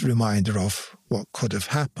vivid reminder of what could have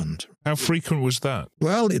happened. How frequent was that?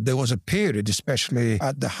 Well, there was a period, especially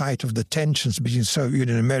at the height of the tensions between Soviet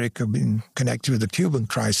Union and America being connected with the Cuban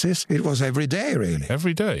crisis. It was every day, really.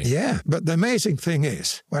 Every day? Yeah. But the amazing thing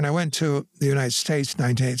is, when I went to the United States in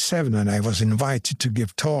 1987 and I was invited to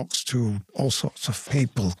give talks to all sorts of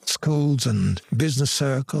people, schools and business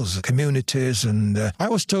circles, communities, and I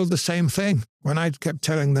was told the same thing. When I kept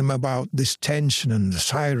telling them about this tension and the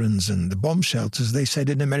sirens and the bomb shelters, they said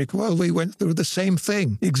in America, well, we went through the same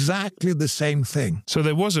thing, exactly the same thing. So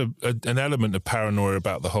there was an element of paranoia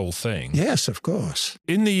about the whole thing. Yes, of course.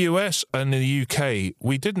 In the US and in the UK,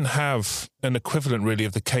 we didn't have an equivalent really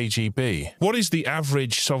of the KGB. What is the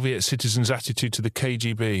average Soviet citizen's attitude to the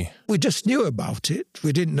KGB? We just knew about it.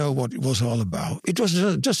 We didn't know what it was all about. It was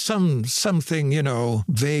just something,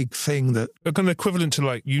 vague thing that... Like an equivalent to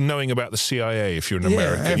like you knowing about the CIA if you're an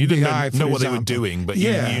American. FBI, you didn't know what example. they were doing, but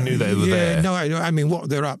you knew they were there. No, I mean what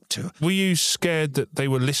they're up to. Were you scared that they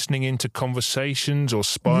were listening into conversations or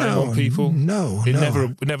spying on people? No.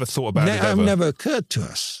 Never thought about it ever? It never occurred to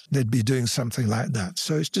us they'd be doing something like that.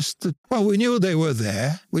 So it's just that, we knew they were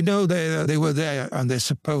there. We know they were there and they're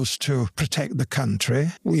supposed to protect the country.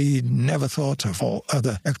 We never thought of all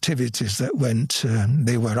other activities that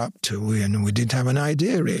they were up to, and we didn't have an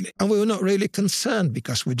idea really. And we were not really concerned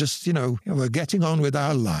because we just, were getting on with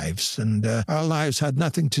our lives, and our lives had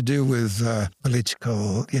nothing to do with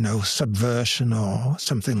political, subversion or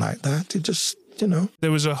something like that. It just...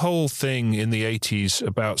 There was a whole thing in the 80s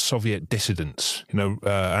about Soviet dissidents,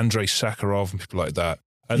 Andrei Sakharov and people like that.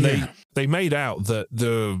 And they made out that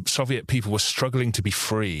the Soviet people were struggling to be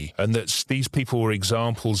free and that these people were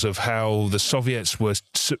examples of how the Soviets were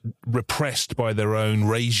repressed by their own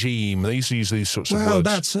regime. They used to use these sorts of words. Well,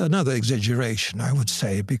 that's another exaggeration, I would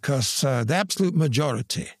say, because the absolute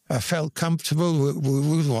majority felt comfortable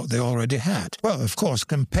with what they already had. Well, of course,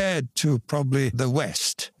 compared to probably the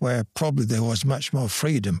West, where probably there was much more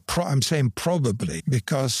freedom. I'm saying probably,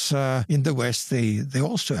 because in the West, they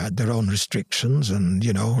also had their own restrictions and,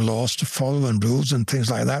 laws to follow and rules and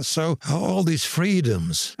things like that. So all these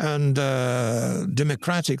freedoms and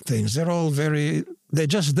democratic things, they're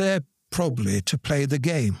just there probably to play the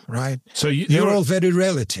game, right? So you're all very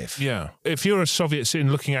relative. Yeah. If you're a Soviet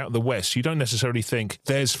citizen looking out the West, you don't necessarily think,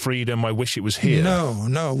 there's freedom, I wish it was here. No.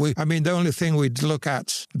 The only thing we'd look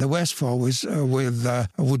at the West for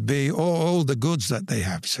would be all the goods that they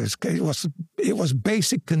have. So It was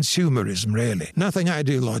basic consumerism, really. Nothing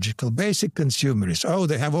ideological, basic consumerism. Oh,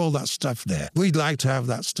 they have all that stuff there. We'd like to have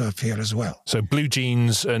that stuff here as well. So blue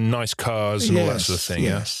jeans and nice cars and all that sort of thing,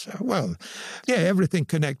 yes. Yeah? Well, yeah, everything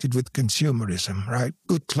connected with consumerism, right?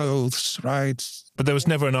 Good clothes, right? But there was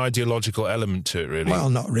never an ideological element to it, really. Well,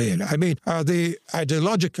 not really. I mean, the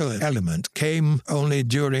ideological element came only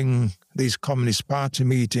during these Communist Party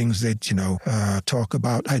meetings that, talk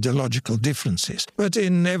about ideological differences. But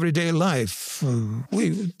in everyday life,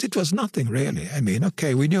 it was nothing really. I mean,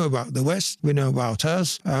 okay, we knew about the West, we knew about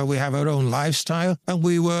us, we have our own lifestyle, and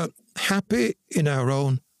we were happy in our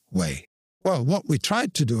own way. Well, what we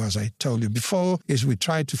tried to do, as I told you before, is we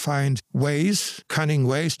tried to find ways, cunning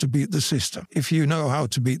ways to beat the system. If you know how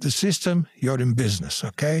to beat the system, you're in business,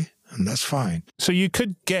 okay? And that's fine. So you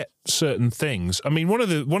could get certain things. I mean, one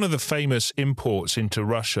of the famous imports into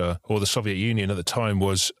Russia or the Soviet Union at the time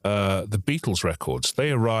was the Beatles records.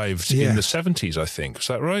 They arrived in the 70s, I think. Is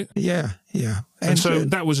that right? Yeah. And so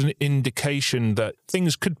that was an indication that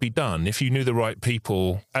things could be done if you knew the right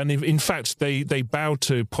people. And in fact, they bowed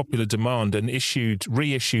to popular demand and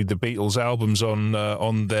reissued the Beatles albums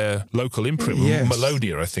on their local imprint,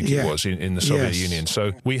 Melodia, I think it was, in the Soviet Union.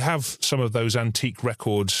 So we have some of those antique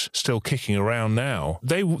records still kicking around now.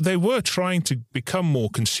 They were trying to become more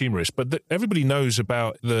consumerist, but everybody knows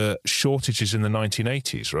about the shortages in the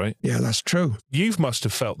 1980s, right? Yeah, that's true. You must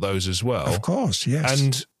have felt those as well. Of course, yes.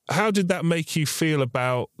 And how did that make you feel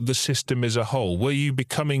about the system as a whole? Were you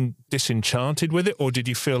becoming disenchanted with it, or did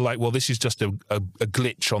you feel like, well, this is just a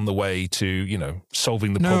glitch on the way to,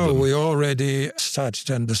 solving the problem? No, we already started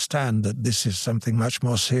to understand that this is something much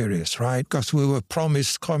more serious, right? Because we were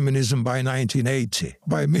promised communism by 1980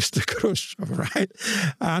 by Mr. Khrushchev, right?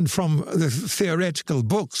 And from the theoretical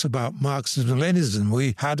books about Marxism and Leninism,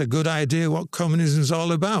 we had a good idea what communism is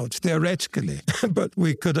all about, theoretically. But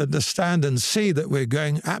we could understand and see that we're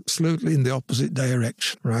going absolutely in the opposite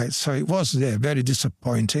direction, right? So it was very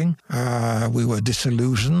disappointing. We were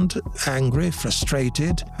disillusioned, angry,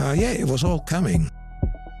 frustrated. It was all coming.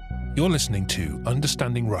 You're listening to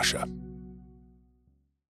Understanding Russia.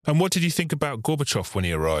 And what did you think about Gorbachev when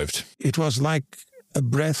he arrived? It was like a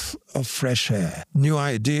breath of fresh air. New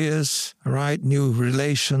ideas, right? New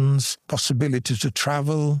relations, possibility to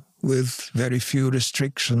travel with very few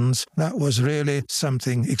restrictions. That was really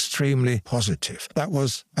something extremely positive. That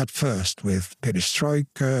was at first with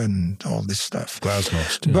perestroika and all this stuff.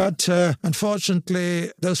 Glasnost. Yeah. But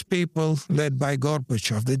unfortunately, those people led by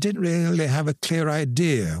Gorbachev, they didn't really have a clear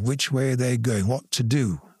idea which way they're going, what to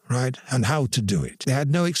do, right, and how to do it. They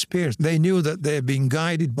had no experience. They knew that they're being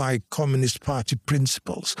guided by Communist Party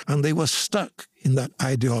principles, and they were stuck in that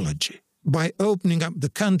ideology. By opening up the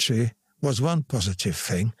country was one positive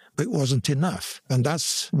thing, but it wasn't enough. And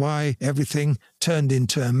that's why everything turned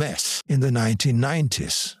into a mess in the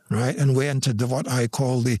 1990s, right? And we entered what I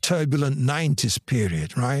call the turbulent 90s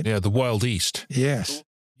period, right? Yeah, the Wild East. Yes.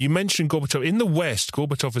 You mentioned Gorbachev. In the West,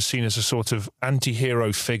 Gorbachev was seen as a sort of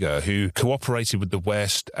anti-hero figure who cooperated with the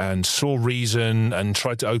West and saw reason and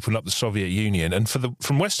tried to open up the Soviet Union. And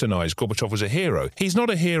from Western eyes, Gorbachev was a hero. He's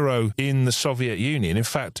not a hero in the Soviet Union. In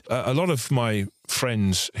fact, a lot of my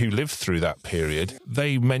friends who lived through that period,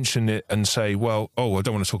 they mention it and say, well, I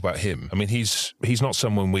don't want to talk about him. I mean, he's not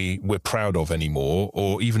someone we're proud of anymore,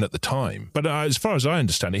 or even at the time. But as far as I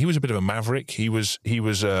understand it, he was a bit of a maverick. He was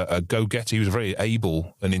a go-getter. He was a very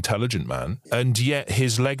able and intelligent man. And yet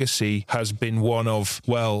his legacy has been one of,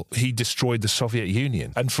 he destroyed the Soviet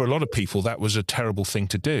Union. And for a lot of people, that was a terrible thing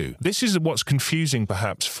to do. This is what's confusing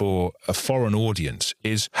perhaps for a foreign audience,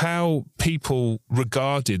 is how people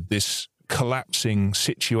regarded this collapsing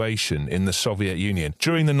situation in the Soviet Union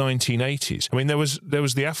during the 1980s. I mean, there was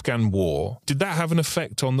the Afghan war. Did that have an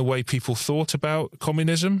effect on the way people thought about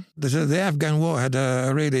communism? The Afghan war had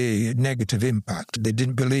a really negative impact. They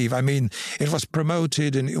didn't believe. I mean, it was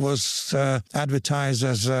promoted and it was advertised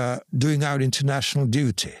as doing our international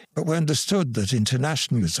duty. But we understood that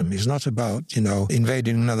internationalism is not about,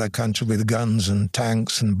 invading another country with guns and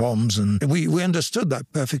tanks and bombs. And we understood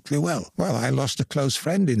that perfectly well. Well, I lost a close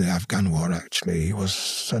friend in the Afghan war. Actually, he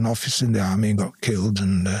was an officer in the army and got killed,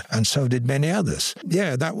 and so did many others.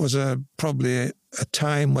 Yeah, that was probably a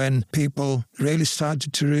time when people really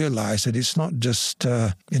started to realize that it's not just,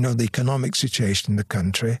 the economic situation in the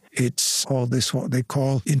country. It's all this, what they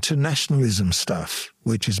call internationalism stuff,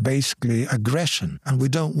 which is basically aggression. And we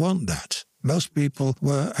don't want that. Most people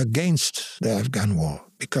were against the Afghan war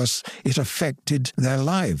because it affected their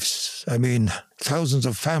lives. I mean, thousands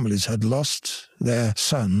of families had lost their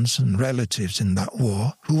sons and relatives in that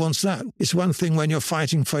war. Who wants that? It's one thing when you're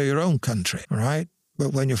fighting for your own country, right?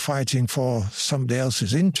 But when you're fighting for somebody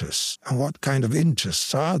else's interests, and what kind of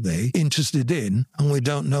interests are they interested in, and we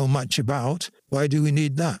don't know much about, why do we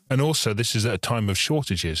need that? And also, this is at a time of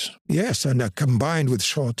shortages. Yes, and combined with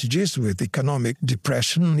shortages, with economic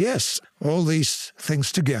depression, yes, all these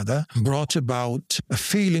things together brought about a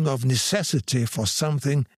feeling of necessity for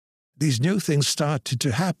something. These new things started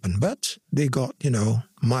to happen, but they got,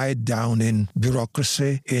 mired down in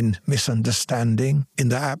bureaucracy, in misunderstanding, in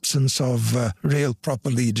the absence of real proper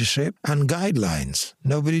leadership and guidelines.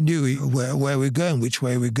 Nobody knew where we're going, which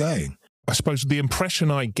way we're going. I suppose the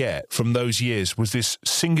impression I get from those years was this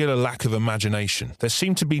singular lack of imagination. There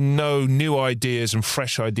seemed to be no new ideas and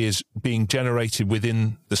fresh ideas being generated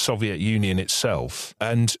within the Soviet Union itself,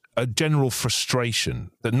 and a general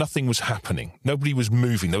frustration that nothing was happening. Nobody was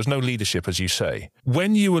moving. There was no leadership, as you say.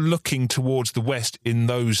 When you were looking towards the West in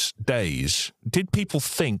those days, did people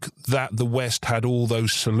think that the West had all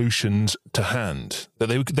those solutions to hand, that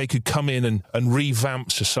they could come in and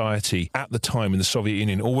revamp society at the time in the Soviet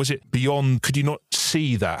Union? Or was it beyond? Could you not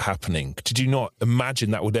see that happening? Did you not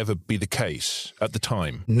imagine that would ever be the case at the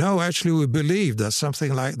time? No, actually, we believed that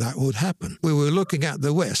something like that would happen. We were looking at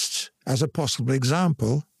the West as a possible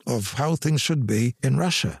example of how things should be in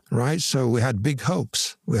Russia, right? So we had big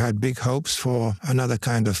hopes. We had big hopes for another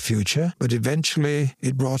kind of future, but eventually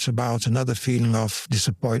it brought about another feeling of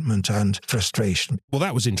disappointment and frustration. Well,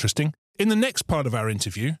 that was interesting. In the next part of our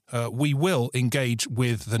interview, we will engage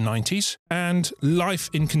with the 90s and life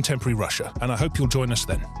in contemporary Russia, and I hope you'll join us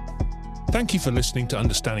then. Thank you for listening to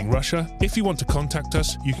Understanding Russia. If you want to contact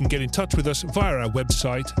us, you can get in touch with us via our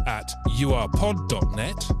website at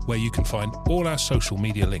urpod.net, where you can find all our social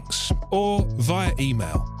media links, or via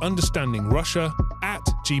email,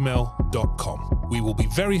 understandingrussia@gmail.com. We will be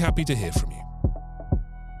very happy to hear from you.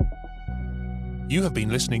 You have been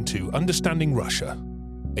listening to Understanding Russia,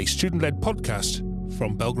 a student-led podcast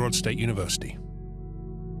from Belgorod State University.